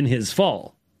Adam in his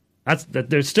fall.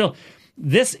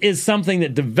 This is something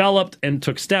that developed and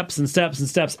took steps and steps and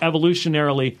steps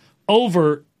evolutionarily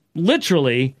over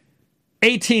literally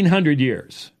 1,800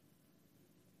 years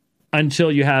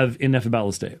until you have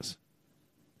Ineffabilis Deus.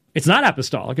 It's not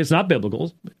apostolic. It's not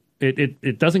biblical.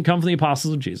 It doesn't come from the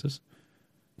apostles of Jesus.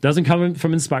 It doesn't come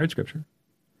from inspired Scripture.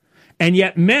 And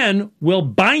yet men will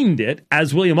bind it,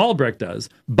 as William Albrecht does,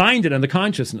 bind it on the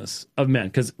consciousness of men.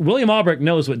 Because William Albrecht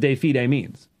knows what de fide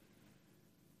means.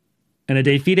 And a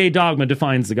de fide dogma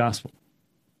defines the gospel.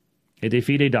 A de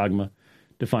fide dogma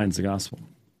defines the gospel.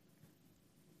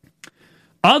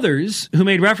 Others who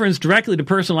made reference directly to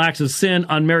personal acts of sin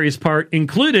on Mary's part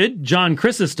included John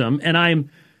Chrysostom, and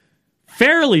I'm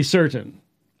fairly certain,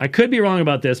 I could be wrong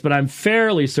about this, but I'm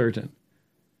fairly certain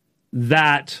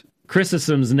that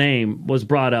Chrysostom's name was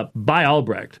brought up by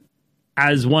Albrecht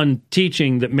as one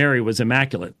teaching that Mary was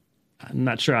immaculate. I'm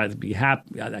not sure I'd be happy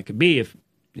that could be if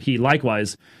he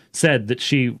likewise said that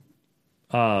she,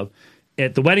 at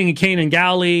the wedding in Cana in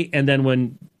Galilee, and then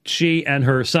when she and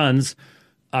her sons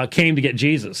came to get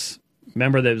Jesus.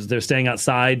 Remember, they're staying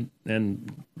outside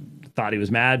and thought he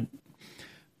was mad.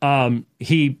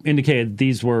 He indicated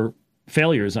these were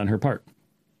failures on her part.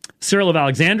 Cyril of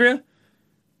Alexandria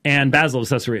and Basil of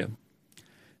Caesarea.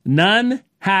 None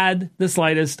had the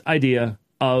slightest idea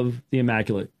of the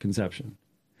Immaculate Conception.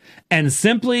 And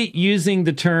simply using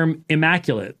the term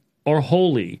immaculate or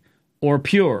holy or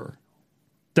pure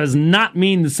does not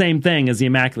mean the same thing as the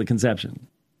Immaculate Conception.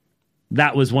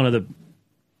 That was one of the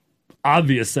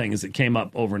obvious things that came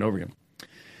up over and over again.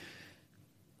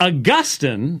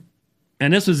 Augustine,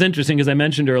 and this was interesting because I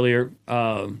mentioned earlier,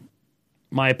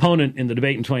 my opponent in the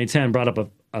debate in 2010 brought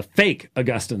up a fake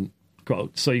Augustine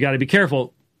quote. So you got to be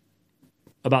careful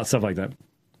about stuff like that.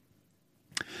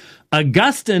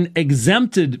 Augustine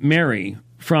exempted Mary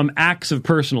from acts of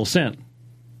personal sin,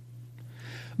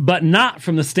 but not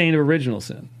from the stain of original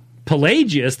sin.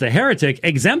 Pelagius, the heretic,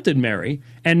 exempted Mary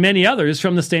and many others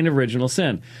from the stain of original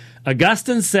sin.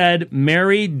 Augustine said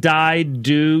Mary died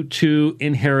due to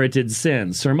inherited sin.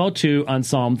 Sermo 2 on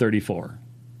Psalm 34.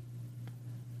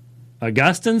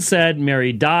 Augustine said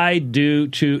Mary died due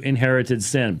to inherited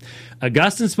sin.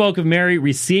 Augustine spoke of Mary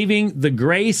receiving the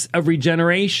grace of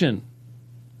regeneration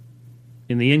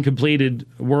in the incompleted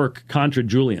work Contra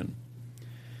Julian.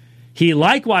 He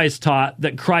likewise taught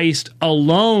that Christ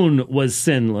alone was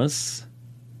sinless.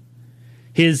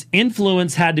 His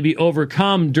influence had to be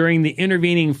overcome during the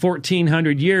intervening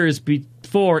 1400 years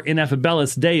before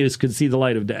Ineffabilis Deus could see the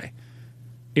light of day.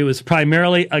 It was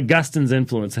primarily Augustine's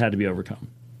influence that had to be overcome.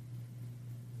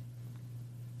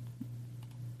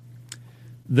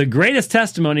 The greatest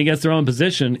testimony against their own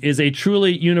position is a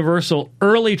truly universal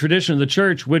early tradition of the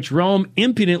church, which Rome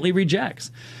impudently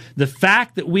rejects. The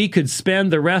fact that we could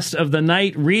spend the rest of the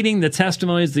night reading the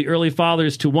testimonies of the early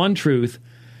fathers to one truth: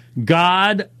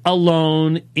 God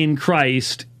alone in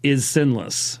Christ is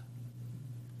sinless.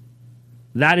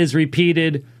 That is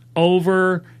repeated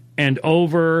over and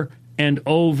over and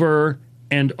over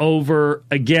and over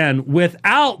again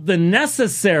without the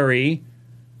necessary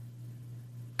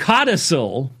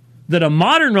codicil that a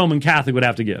modern Roman Catholic would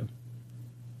have to give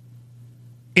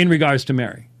in regards to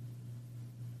Mary.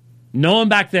 No one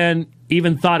back then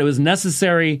even thought it was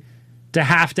necessary to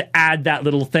have to add that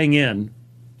little thing in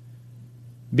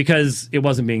because it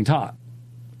wasn't being taught,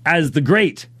 as the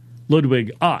great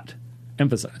Ludwig Ott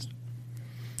emphasized.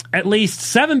 At least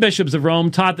 7 bishops of Rome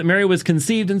taught that Mary was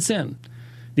conceived in sin.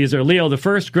 These are Leo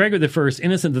I, Gregory I,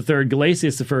 Innocent III,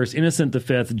 Gelasius I, Innocent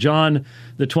V, John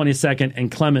the 22nd, and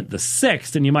Clement VI.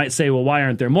 And you might say, well, why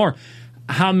aren't there more?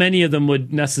 How many of them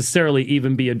would necessarily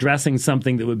even be addressing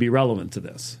something that would be relevant to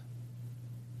this?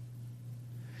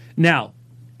 Now,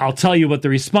 I'll tell you what the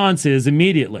response is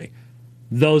immediately.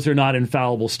 Those are not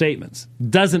infallible statements.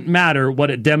 Doesn't matter. What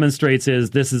it demonstrates is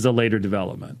this is a later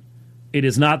development. It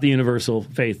is not the universal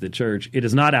faith of the church. It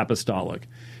is not apostolic.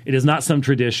 It is not some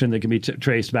tradition that can be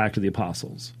traced back to the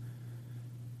apostles.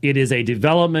 It is a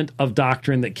development of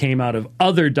doctrine that came out of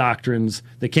other doctrines,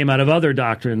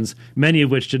 many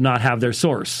of which did not have their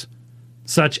source,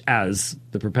 such as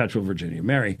the perpetual virginity of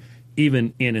Mary,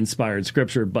 even in inspired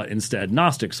scripture, but instead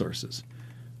Gnostic sources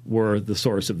were the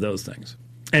source of those things.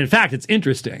 And in fact, it's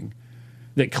interesting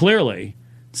that clearly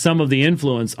some of the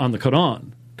influence on the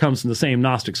Quran comes from the same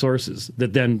Gnostic sources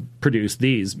that then produce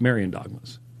these Marian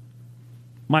dogmas.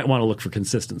 Might want to look for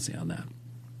consistency on that.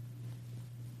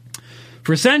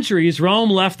 For centuries, Rome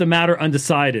left the matter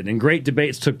undecided, and great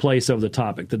debates took place over the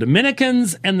topic. The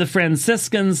Dominicans and the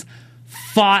Franciscans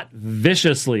fought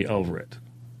viciously over it.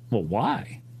 Well,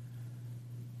 why?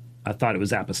 I thought it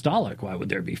was apostolic. Why would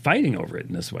there be fighting over it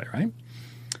in this way, right?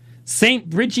 Saint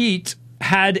Brigitte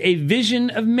had a vision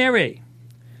of Mary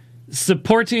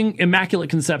supporting Immaculate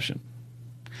Conception,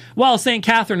 while St.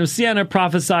 Catherine of Siena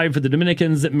prophesied for the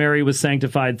Dominicans that Mary was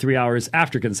sanctified 3 hours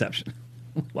after conception.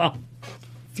 Well,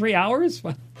 3 hours?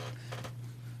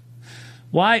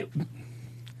 Why?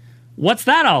 What's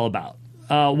that all about?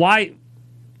 Why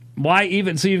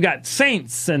even? So you've got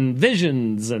saints and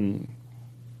visions and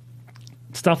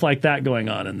stuff like that going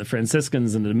on, and the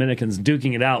Franciscans and the Dominicans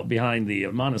duking it out behind the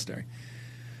monastery.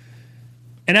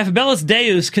 Ineffabilis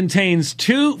Deus contains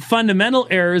two fundamental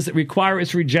errors that require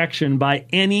its rejection by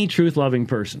any truth-loving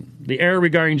person. The error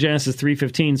regarding Genesis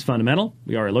 3:15 is fundamental.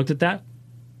 We already looked at that.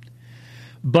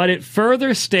 But it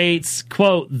further states,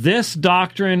 quote, this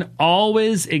doctrine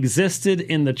always existed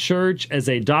in the church as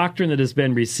a doctrine that has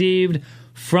been received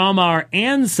from our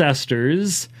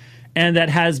ancestors and that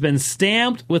has been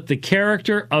stamped with the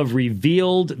character of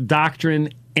revealed doctrine,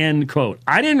 end quote.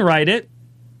 I didn't write it.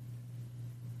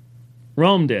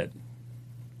 Rome did.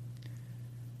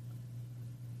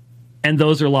 And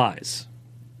those are lies.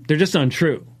 They're just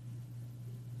untrue.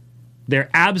 They're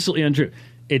absolutely untrue.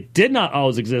 It did not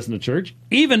always exist in the church.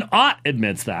 Even Ott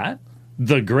admits that.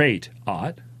 The great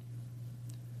Ott.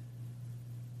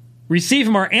 Received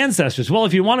from our ancestors. Well,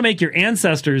 if you want to make your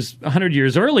ancestors 100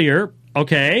 years earlier,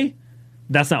 okay,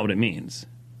 that's not what it means.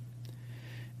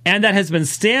 And that has been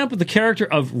stamped with the character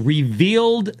of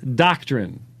revealed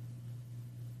doctrine.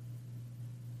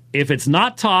 If it's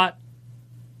not taught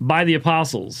by the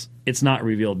apostles, it's not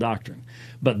revealed doctrine.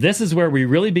 But this is where we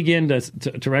really begin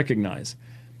to recognize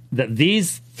that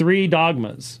these three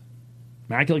dogmas,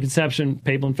 Immaculate Conception,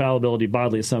 Papal Infallibility,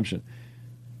 Bodily Assumption,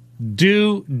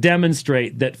 do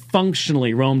demonstrate that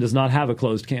functionally Rome does not have a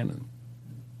closed canon.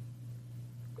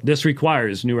 This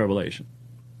requires new revelation.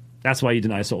 That's why you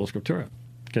deny sola scriptura,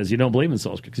 because you don't believe in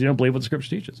sola scriptura, because you don't believe what the Scripture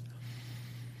teaches.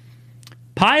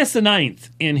 Pius IX,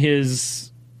 in his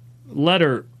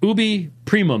letter Ubi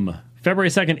Primum, February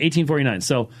 2nd, 1849,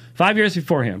 so 5 years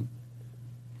before him,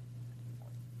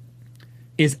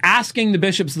 is asking the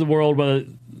bishops of the world whether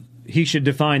he should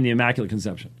define the Immaculate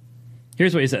Conception.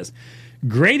 Here's what he says.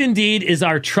 Great indeed is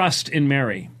our trust in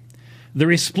Mary, the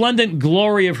resplendent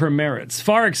glory of her merits,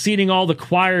 far exceeding all the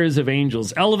choirs of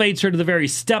angels, elevates her to the very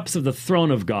steps of the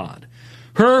throne of God.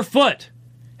 Her foot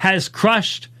has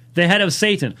crushed the head of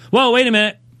Satan. Whoa, wait a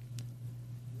minute.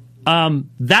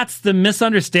 That's the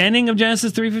misunderstanding of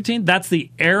Genesis 3:15? That's the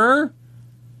error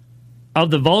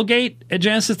of the Vulgate at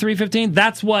Genesis 3:15?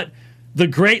 That's what the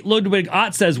great Ludwig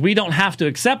Ott says. We don't have to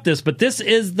accept this, but this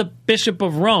is the Bishop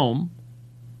of Rome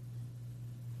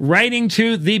writing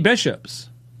to the bishops.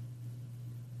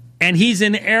 And he's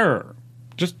in error.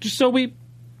 Just so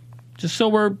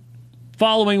we're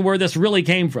following where this really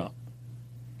came from.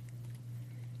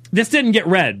 This didn't get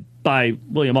read by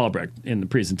William Albrecht in the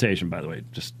presentation, by the way,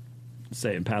 just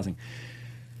say in passing.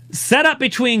 Set up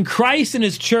between Christ and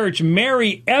his church,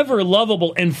 Mary, ever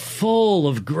lovable and full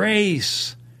of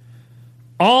grace,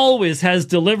 always has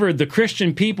delivered the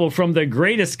Christian people from the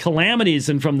greatest calamities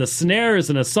and from the snares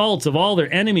and assaults of all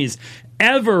their enemies,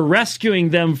 ever rescuing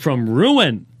them from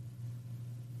ruin.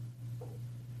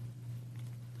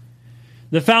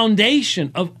 The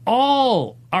foundation of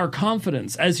all our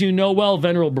confidence, as you know well,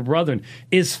 venerable brethren,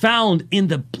 is found in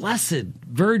the Blessed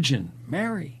Virgin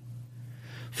Mary.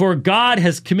 For God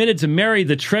has committed to Mary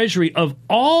the treasury of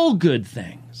all good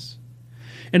things,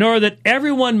 in order that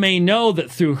everyone may know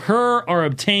that through her are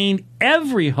obtained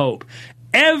every hope,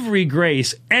 every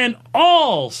grace, and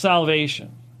all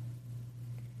salvation.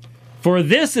 For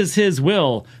this is his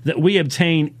will, that we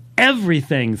obtain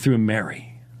everything through Mary.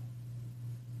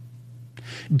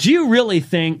 Do you really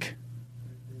think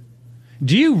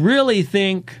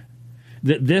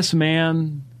that this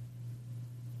man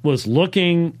was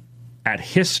looking at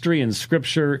history and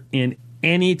Scripture in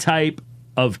any type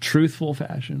of truthful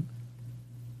fashion?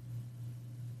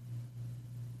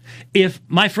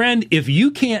 My friend, if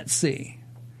you can't see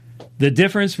the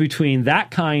difference between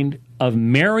that kind of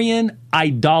Marian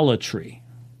idolatry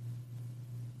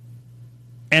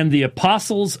and the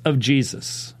apostles of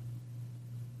Jesus,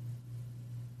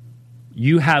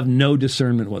 you have no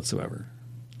discernment whatsoever.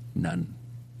 None.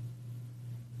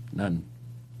 None.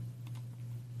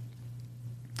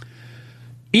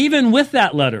 Even with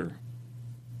that letter,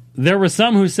 there were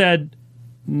some who said,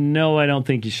 no, I don't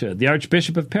think you should. The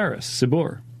Archbishop of Paris,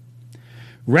 Ciboure,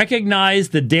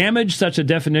 recognized the damage such a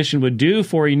definition would do,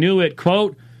 for he knew it,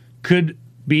 quote, could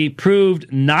be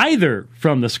proved neither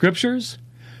from the Scriptures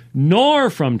nor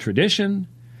from tradition,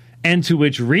 and to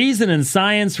which reason and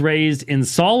science raised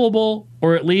insoluble,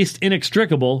 or at least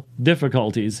inextricable,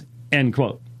 difficulties, end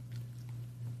quote.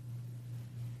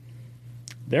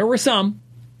 There were some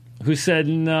who said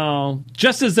no,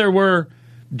 just as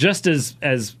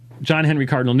John Henry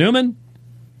Cardinal Newman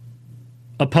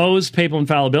opposed papal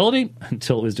infallibility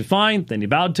until it was defined, then he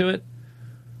bowed to it.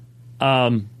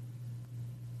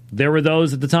 There were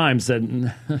those at the time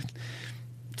said,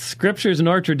 Scriptures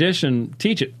nor tradition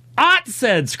teach it. Ott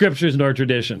said Scriptures nor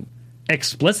tradition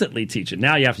explicitly teach it.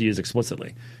 Now you have to use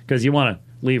explicitly because you want to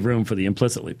leave room for the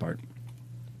implicitly part.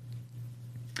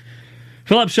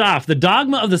 Philip Schaff, the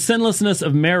dogma of the sinlessness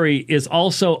of Mary is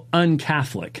also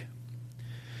un-Catholic.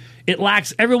 It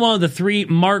lacks every one of the three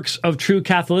marks of true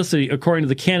Catholicity according to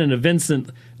the canon of Vincent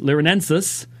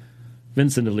Lyonensis,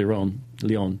 Vincent of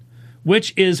Lyon,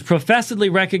 which is professedly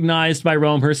recognized by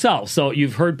Rome herself. So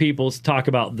you've heard people talk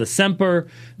about the semper,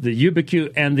 the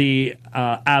ubique, and the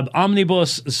ab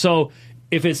omnibus. So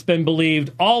if it's been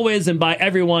believed always and by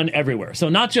everyone everywhere. So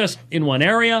not just in one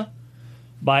area,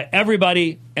 by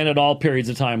everybody and at all periods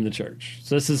of time in the church.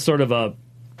 So this is sort of a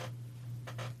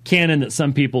canon that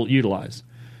some people utilize.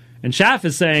 And Schaff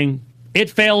is saying it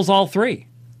fails all three.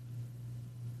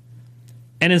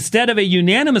 And instead of a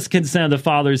unanimous consent of the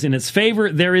fathers in its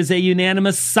favor, there is a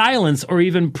unanimous silence or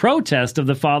even protest of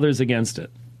the fathers against it.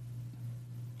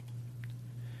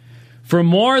 For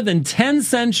more than 10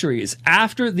 centuries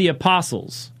after the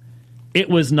apostles, it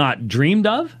was not dreamed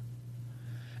of.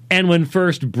 And when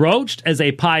first broached as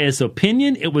a pious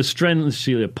opinion, it was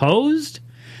strenuously opposed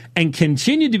and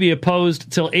continued to be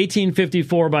opposed till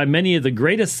 1854 by many of the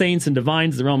greatest saints and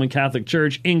divines of the Roman Catholic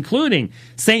Church, including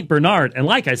St. Bernard. And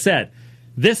like I said,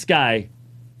 this guy,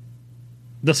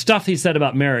 the stuff he said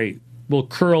about Mary will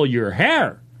curl your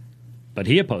hair, but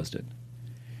he opposed it.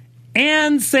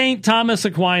 And St. Thomas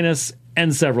Aquinas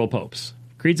and several popes.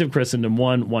 Creeds of Christendom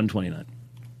 1:129.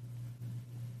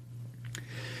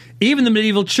 Even the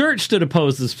medieval church stood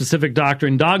opposed to the specific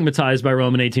doctrine dogmatized by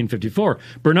Rome in 1854.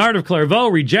 Bernard of Clairvaux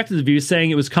rejected the view, saying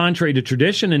it was contrary to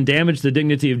tradition and damaged the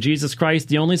dignity of Jesus Christ,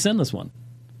 the only sinless one.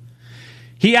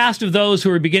 He asked of those who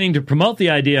were beginning to promote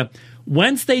the idea,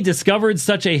 whence they discovered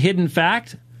such a hidden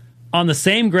fact. On the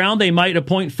same ground, they might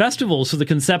appoint festivals for the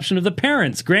conception of the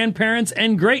parents, grandparents,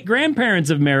 and great-grandparents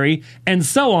of Mary, and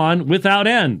so on without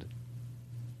end.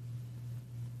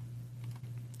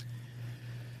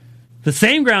 The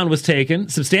same ground was taken,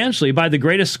 substantially, by the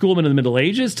greatest schoolmen of the Middle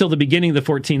Ages till the beginning of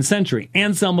the 14th century,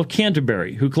 Anselm of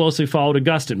Canterbury, who closely followed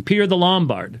Augustine, Peter the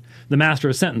Lombard, the master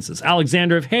of sentences,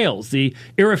 Alexander of Hales, the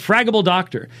irrefragable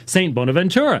doctor, St.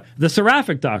 Bonaventura, the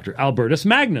seraphic doctor, Albertus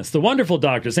Magnus, the wonderful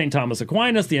doctor, St. Thomas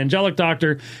Aquinas, the angelic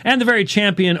doctor, and the very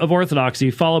champion of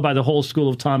orthodoxy, followed by the whole school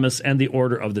of Thomas and the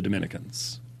order of the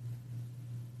Dominicans.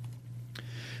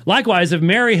 Likewise, if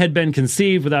Mary had been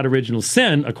conceived without original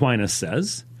sin, Aquinas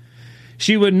says,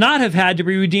 she would not have had to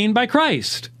be redeemed by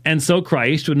Christ, and so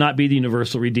Christ would not be the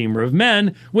universal redeemer of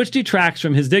men, which detracts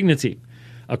from his dignity.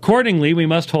 Accordingly, we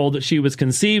must hold that she was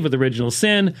conceived with original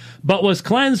sin, but was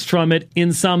cleansed from it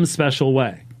in some special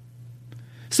way.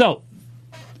 So,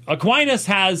 Aquinas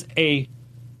has a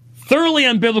thoroughly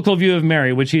unbiblical view of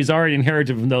Mary, which he's already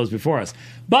inherited from those before us.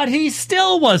 But he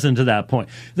still wasn't to that point.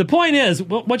 The point is,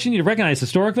 what you need to recognize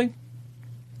historically,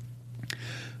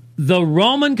 the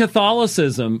Roman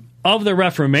Catholicism of the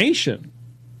Reformation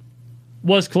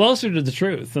was closer to the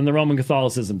truth than the Roman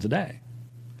Catholicism today.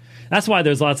 That's why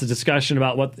there's lots of discussion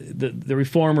about what the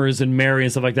reformers and Mary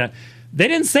and stuff like that. They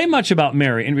didn't say much about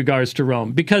Mary in regards to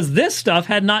Rome because this stuff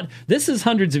had not, this is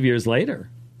hundreds of years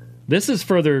later. This is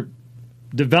further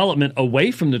development away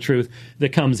from the truth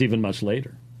that comes even much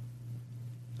later,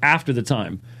 after the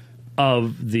time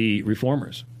of the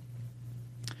reformers.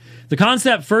 The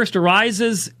concept first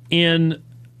arises in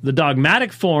the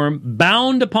dogmatic form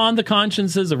bound upon the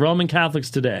consciences of Roman Catholics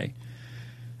today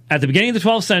at the beginning of the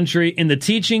 12th century in the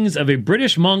teachings of a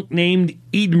British monk named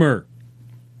Eadmer.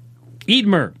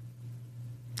 Eadmer.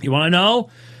 You want to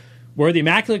know where the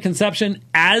Immaculate Conception,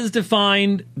 as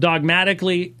defined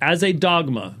dogmatically as a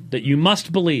dogma that you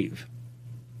must believe,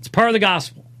 it's part of the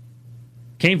gospel,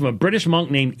 came from a British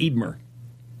monk named Eadmer.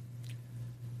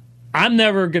 I'm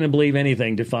never going to believe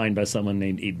anything defined by someone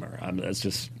named Eadmer. That's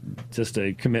just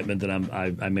a commitment that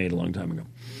I made a long time ago.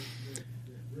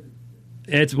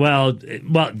 It's well,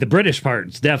 the British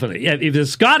part's definitely. Yeah, if it's a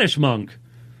Scottish monk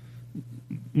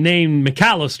named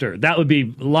McAllister, that would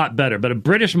be a lot better. But a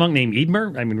British monk named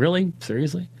Eadmer, I mean, really,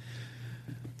 seriously,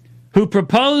 who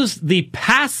proposed the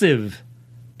passive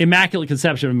Immaculate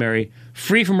Conception of Mary,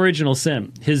 free from original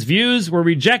sin. His views were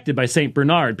rejected by St.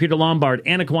 Bernard, Peter Lombard,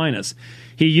 and Aquinas.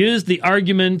 He used the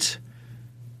argument,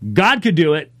 God could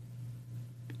do it,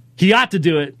 he ought to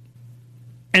do it,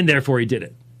 and therefore he did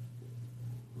it.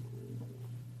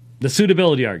 The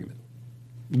suitability argument.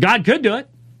 God could do it,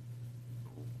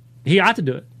 he ought to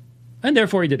do it, and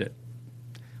therefore he did it.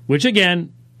 Which,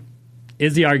 again,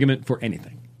 is the argument for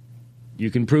anything.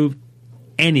 You can prove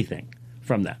anything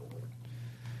from that.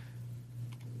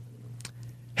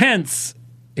 Hence,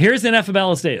 here's the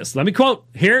Ineffabilis Deus. Let me quote.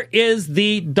 Here is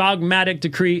the dogmatic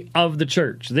decree of the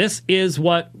church. This is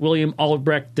what William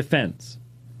Albrecht defends.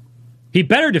 He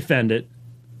better defend it.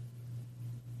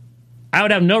 I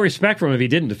would have no respect for him if he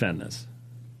didn't defend this.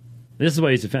 This is what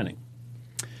he's defending.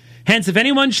 Hence, if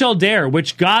anyone shall dare,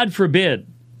 which God forbid,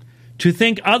 to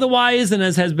think otherwise than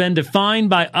as has been defined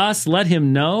by us, let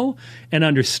him know and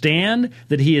understand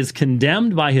that he is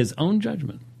condemned by his own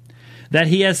judgment, that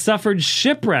he has suffered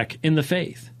shipwreck in the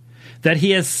faith, that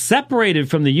he has separated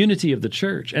from the unity of the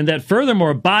church, and that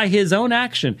furthermore, by his own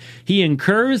action, he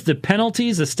incurs the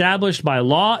penalties established by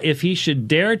law if he should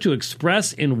dare to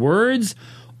express in words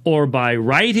or by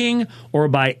writing or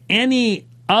by any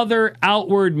other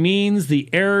outward means the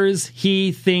errors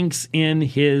he thinks in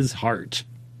his heart.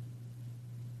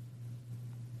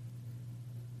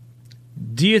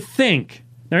 Do you think,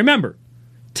 now remember,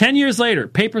 10 years later,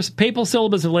 papal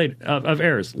syllabus of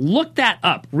errors, look that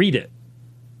up, read it.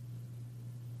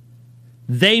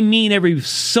 They mean every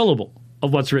syllable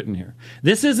of what's written here.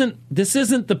 This isn't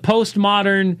the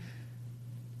postmodern.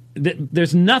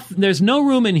 There's no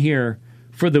room in here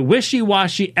for the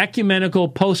wishy-washy ecumenical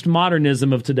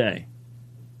postmodernism of today.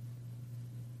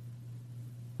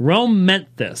 Rome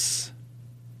meant this.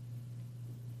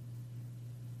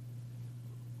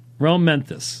 Rome meant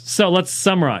this. So let's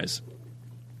summarize,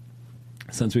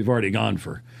 since we've already gone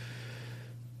for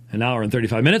an hour and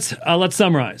 35 minutes. Let's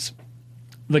summarize.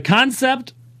 The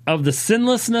concept of the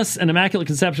sinlessness and immaculate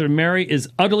conception of Mary is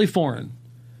utterly foreign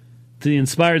to the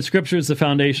inspired scriptures, the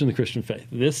foundation of the Christian faith.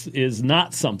 This is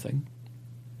not something,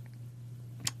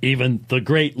 even the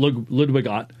great Ludwig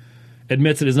Ott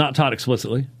admits it is not taught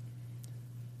explicitly.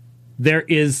 There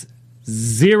is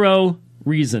zero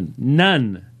reason,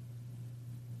 none,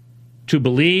 to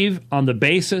believe on the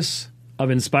basis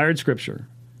of inspired scripture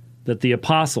that the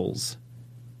apostles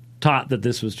taught that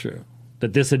this was true,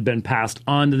 that this had been passed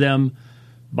on to them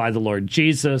by the Lord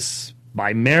Jesus,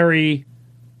 by Mary,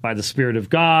 by the Spirit of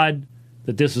God,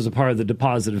 that this was a part of the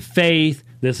deposit of faith.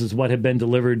 This is what had been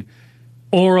delivered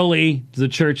orally to the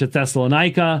church at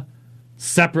Thessalonica,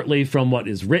 separately from what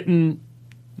is written.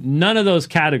 None of those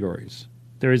categories.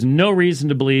 There is no reason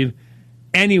to believe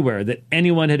anywhere that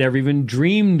anyone had ever even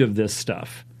dreamed of this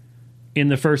stuff in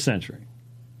the first century,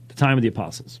 the time of the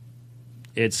apostles.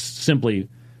 It's simply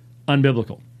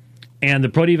unbiblical. And the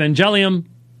Proto-Evangelium,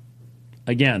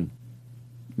 again,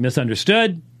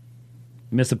 misunderstood,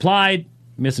 misapplied,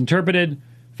 misinterpreted,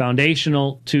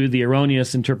 foundational to the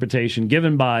erroneous interpretation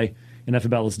given by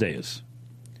Ineffabilis Deus.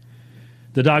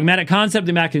 The dogmatic concept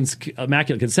of the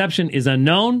Immaculate Conception is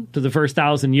unknown to the first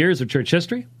 1,000 years of church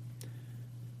history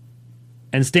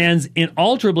and stands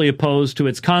inalterably opposed to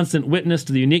its constant witness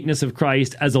to the uniqueness of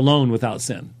Christ as alone without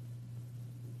sin.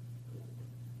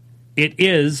 It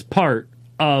is part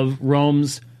of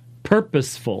Rome's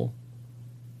purposeful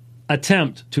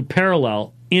attempt to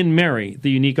parallel in Mary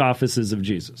the unique offices of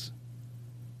Jesus.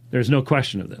 There's no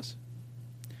question of this.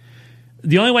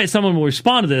 The only way someone will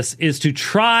respond to this is to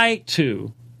try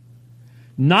to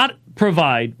not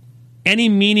provide any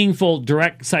meaningful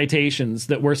direct citations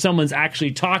that where someone's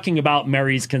actually talking about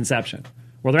Mary's conception,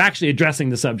 where they're actually addressing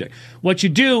the subject. What you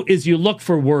do is you look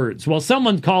for words. Well,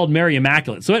 someone called Mary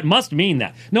Immaculate, so it must mean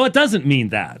that. No, it doesn't mean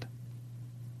that.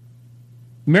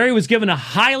 Mary was given a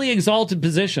highly exalted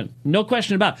position, no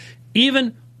question about it,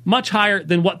 even much higher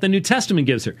than what the New Testament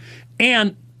gives her.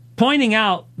 And pointing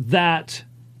out that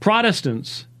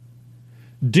Protestants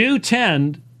do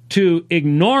tend to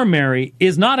ignore Mary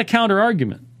is not a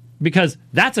counter-argument, because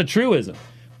that's a truism.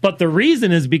 But the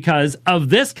reason is because of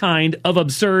this kind of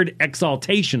absurd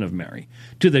exaltation of Mary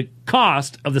to the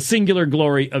cost of the singular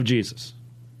glory of Jesus.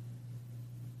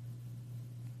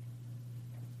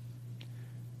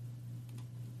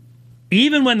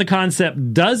 Even when the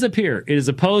concept does appear, it is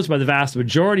opposed by the vast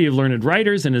majority of learned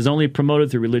writers and is only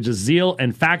promoted through religious zeal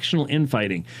and factional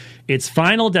infighting. Its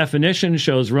final definition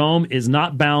shows Rome is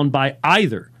not bound by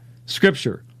either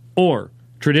Scripture or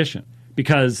tradition.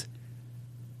 Because,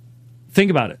 think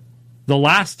about it, the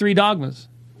last three dogmas,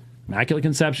 Immaculate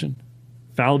Conception,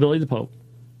 fallibility of the Pope,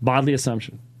 bodily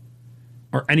assumption,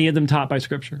 are any of them taught by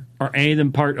Scripture? Are any of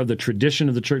them part of the tradition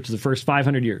of the church of the first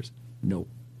 500 years? No.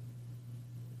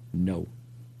 No.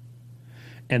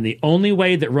 And the only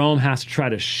way that Rome has to try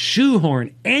to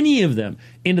shoehorn any of them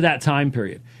into that time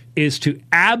period is to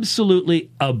absolutely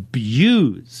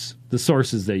abuse the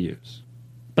sources they use.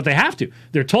 But they have to.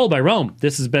 They're told by Rome,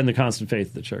 this has been the constant faith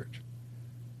of the church.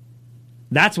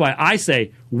 That's why I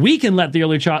say we can let the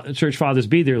early church fathers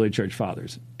be the early church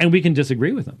fathers, and we can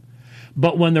disagree with them.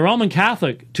 But when the Roman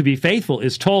Catholic, to be faithful,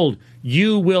 is told,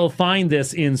 you will find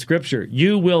this in Scripture,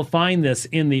 you will find this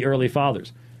in the early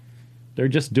fathers, they're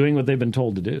just doing what they've been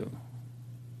told to do.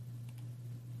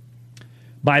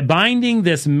 By binding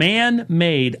this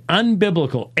man-made,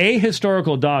 unbiblical,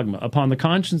 ahistorical dogma upon the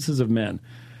consciences of men,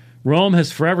 Rome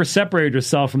has forever separated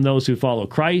herself from those who follow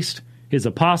Christ his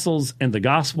apostles, and the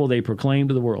gospel they proclaim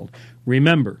to the world.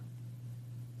 Remember,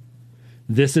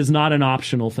 this is not an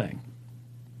optional thing.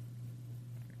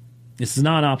 This is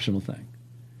not an optional thing.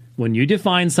 When you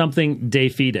define something de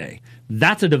fide,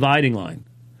 that's a dividing line.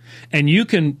 And you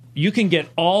can get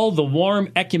all the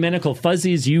warm ecumenical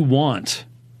fuzzies you want.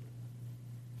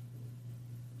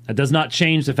 That does not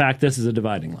change the fact this is a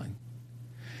dividing line.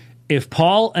 If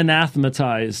Paul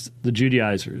anathematized the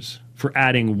Judaizers for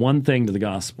adding one thing to the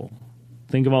gospel,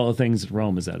 think of all the things that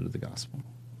Rome has added to the gospel.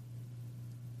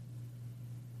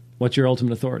 What's your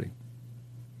ultimate authority?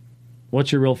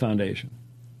 What's your real foundation?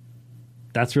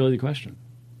 That's really the question.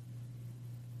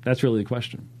 That's really the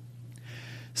question.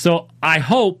 So I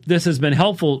hope this has been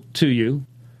helpful to you.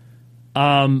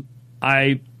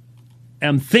 I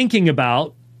am thinking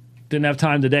about, didn't have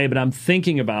time today, but I'm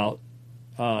thinking about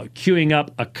queuing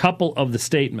up a couple of the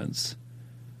statements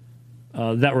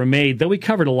that were made, though we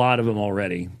covered a lot of them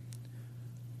already,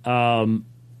 on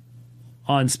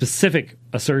specific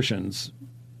assertions.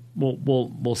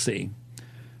 We'll see.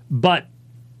 But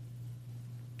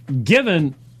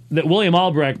given that William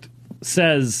Albrecht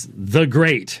says the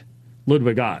great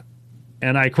Ludwig Ott,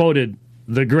 and I quoted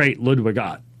the great Ludwig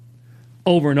Ott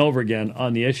over and over again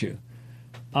on the issue,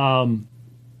 Ott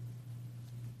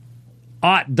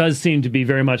does seem to be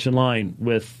very much in line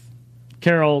with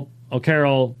Carroll,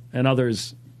 O'Carroll, and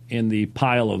others in the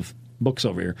pile of books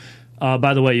over here.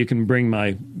 By the way, you can bring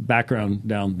my background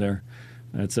down there.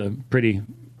 That's a pretty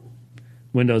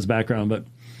Windows background, but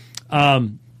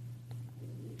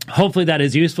hopefully that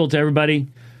is useful to everybody.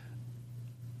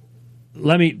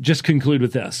 Let me just conclude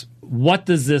with this. What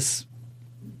does this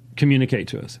communicate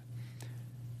to us?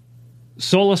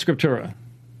 Sola Scriptura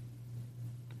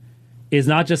is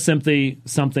not just simply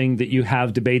something that you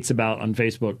have debates about on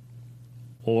Facebook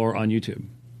or on YouTube.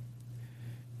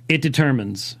 It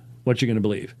determines what you're going to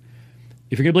believe.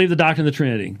 If you're going to believe the doctrine of the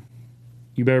Trinity,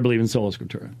 you better believe in Sola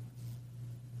Scriptura.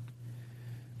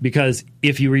 Because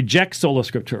if you reject Sola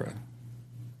Scriptura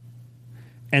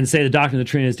and say the doctrine of the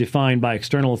Trinity is defined by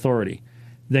external authority,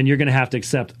 then you're going to have to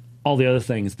accept all the other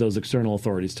things those external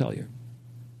authorities tell you.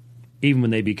 Even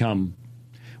when they become...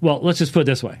 Well, let's just put it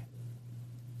this way.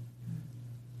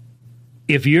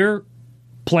 If you're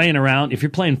playing around, if you're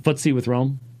playing footsie with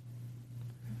Rome,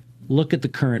 look at the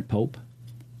current Pope.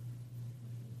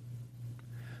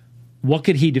 What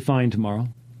could he define tomorrow?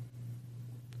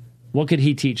 What could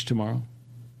he teach tomorrow?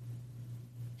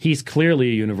 He's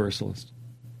clearly a universalist.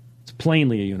 It's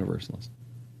plainly a universalist.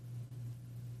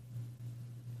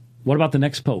 What about the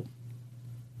next Pope?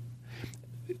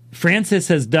 Francis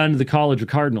has done to the College of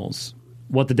Cardinals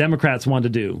what the Democrats want to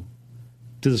do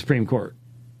to the Supreme Court.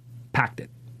 Packed it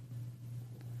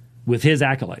with his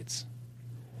acolytes.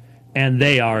 And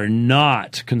they are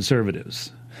not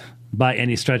conservatives by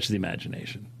any stretch of the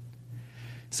imagination.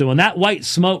 So when that white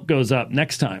smoke goes up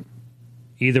next time,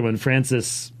 either when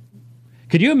Francis...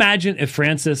 Could you imagine if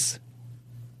Francis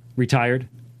retired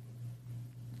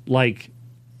like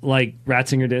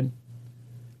Ratzinger did?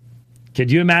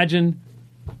 Could you imagine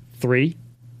 3?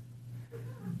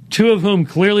 2 of whom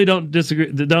clearly don't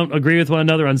agree with one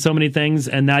another on so many things,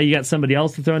 and now you got somebody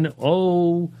else to throw in.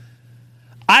 Oh,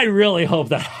 I really hope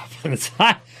that happens.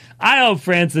 I hope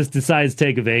Francis decides to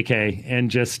take a vacay and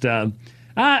just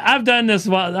I've done this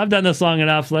long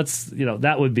enough. Let's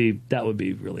that would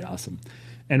be really awesome.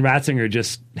 And Ratzinger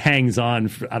just hangs on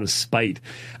out of spite.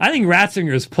 I think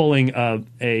Ratzinger is pulling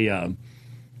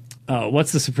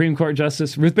what's the Supreme Court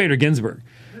Justice? Ruth Bader Ginsburg.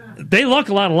 They look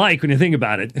a lot alike when you think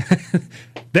about it.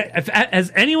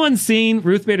 Has anyone seen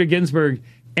Ruth Bader Ginsburg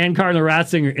and Cardinal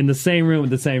Ratzinger in the same room at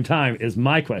the same time is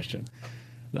my question.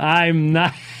 I'm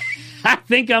not... I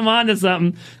think I'm on to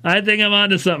something.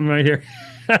 Right here.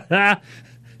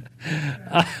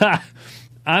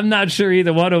 I'm not sure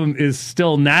either one of them is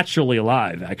still naturally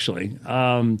alive, actually.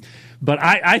 But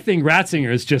I think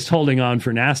Ratzinger is just holding on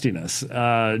for nastiness,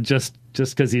 just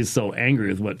because he's so angry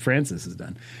with what Francis has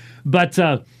done. But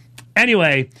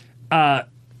anyway,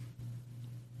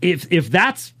 if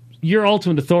that's your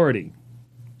ultimate authority,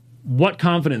 what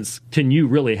confidence can you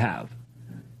really have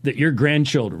that your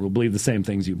grandchildren will believe the same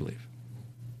things you believe?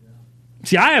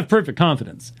 See, I have perfect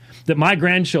confidence that my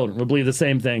grandchildren will believe the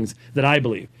same things that I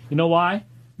believe. You know why?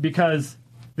 Because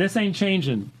this ain't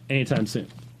changing anytime soon,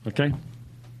 okay?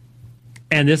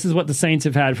 And this is what the saints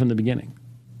have had from the beginning.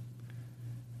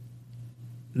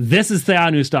 This is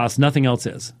Theopneustos, nothing else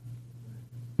is.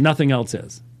 Nothing else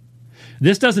is.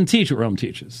 This doesn't teach what Rome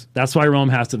teaches. That's why Rome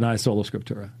has to deny Sola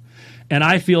Scriptura. And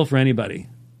I feel for anybody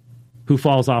who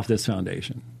falls off this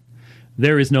foundation.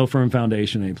 There is no firm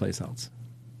foundation anyplace else.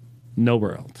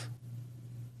 Nowhere else.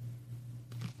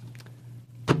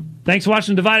 Thanks for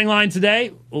watching Dividing Line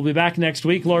today. We'll be back next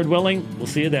week, Lord willing. We'll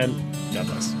see you then. God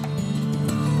bless.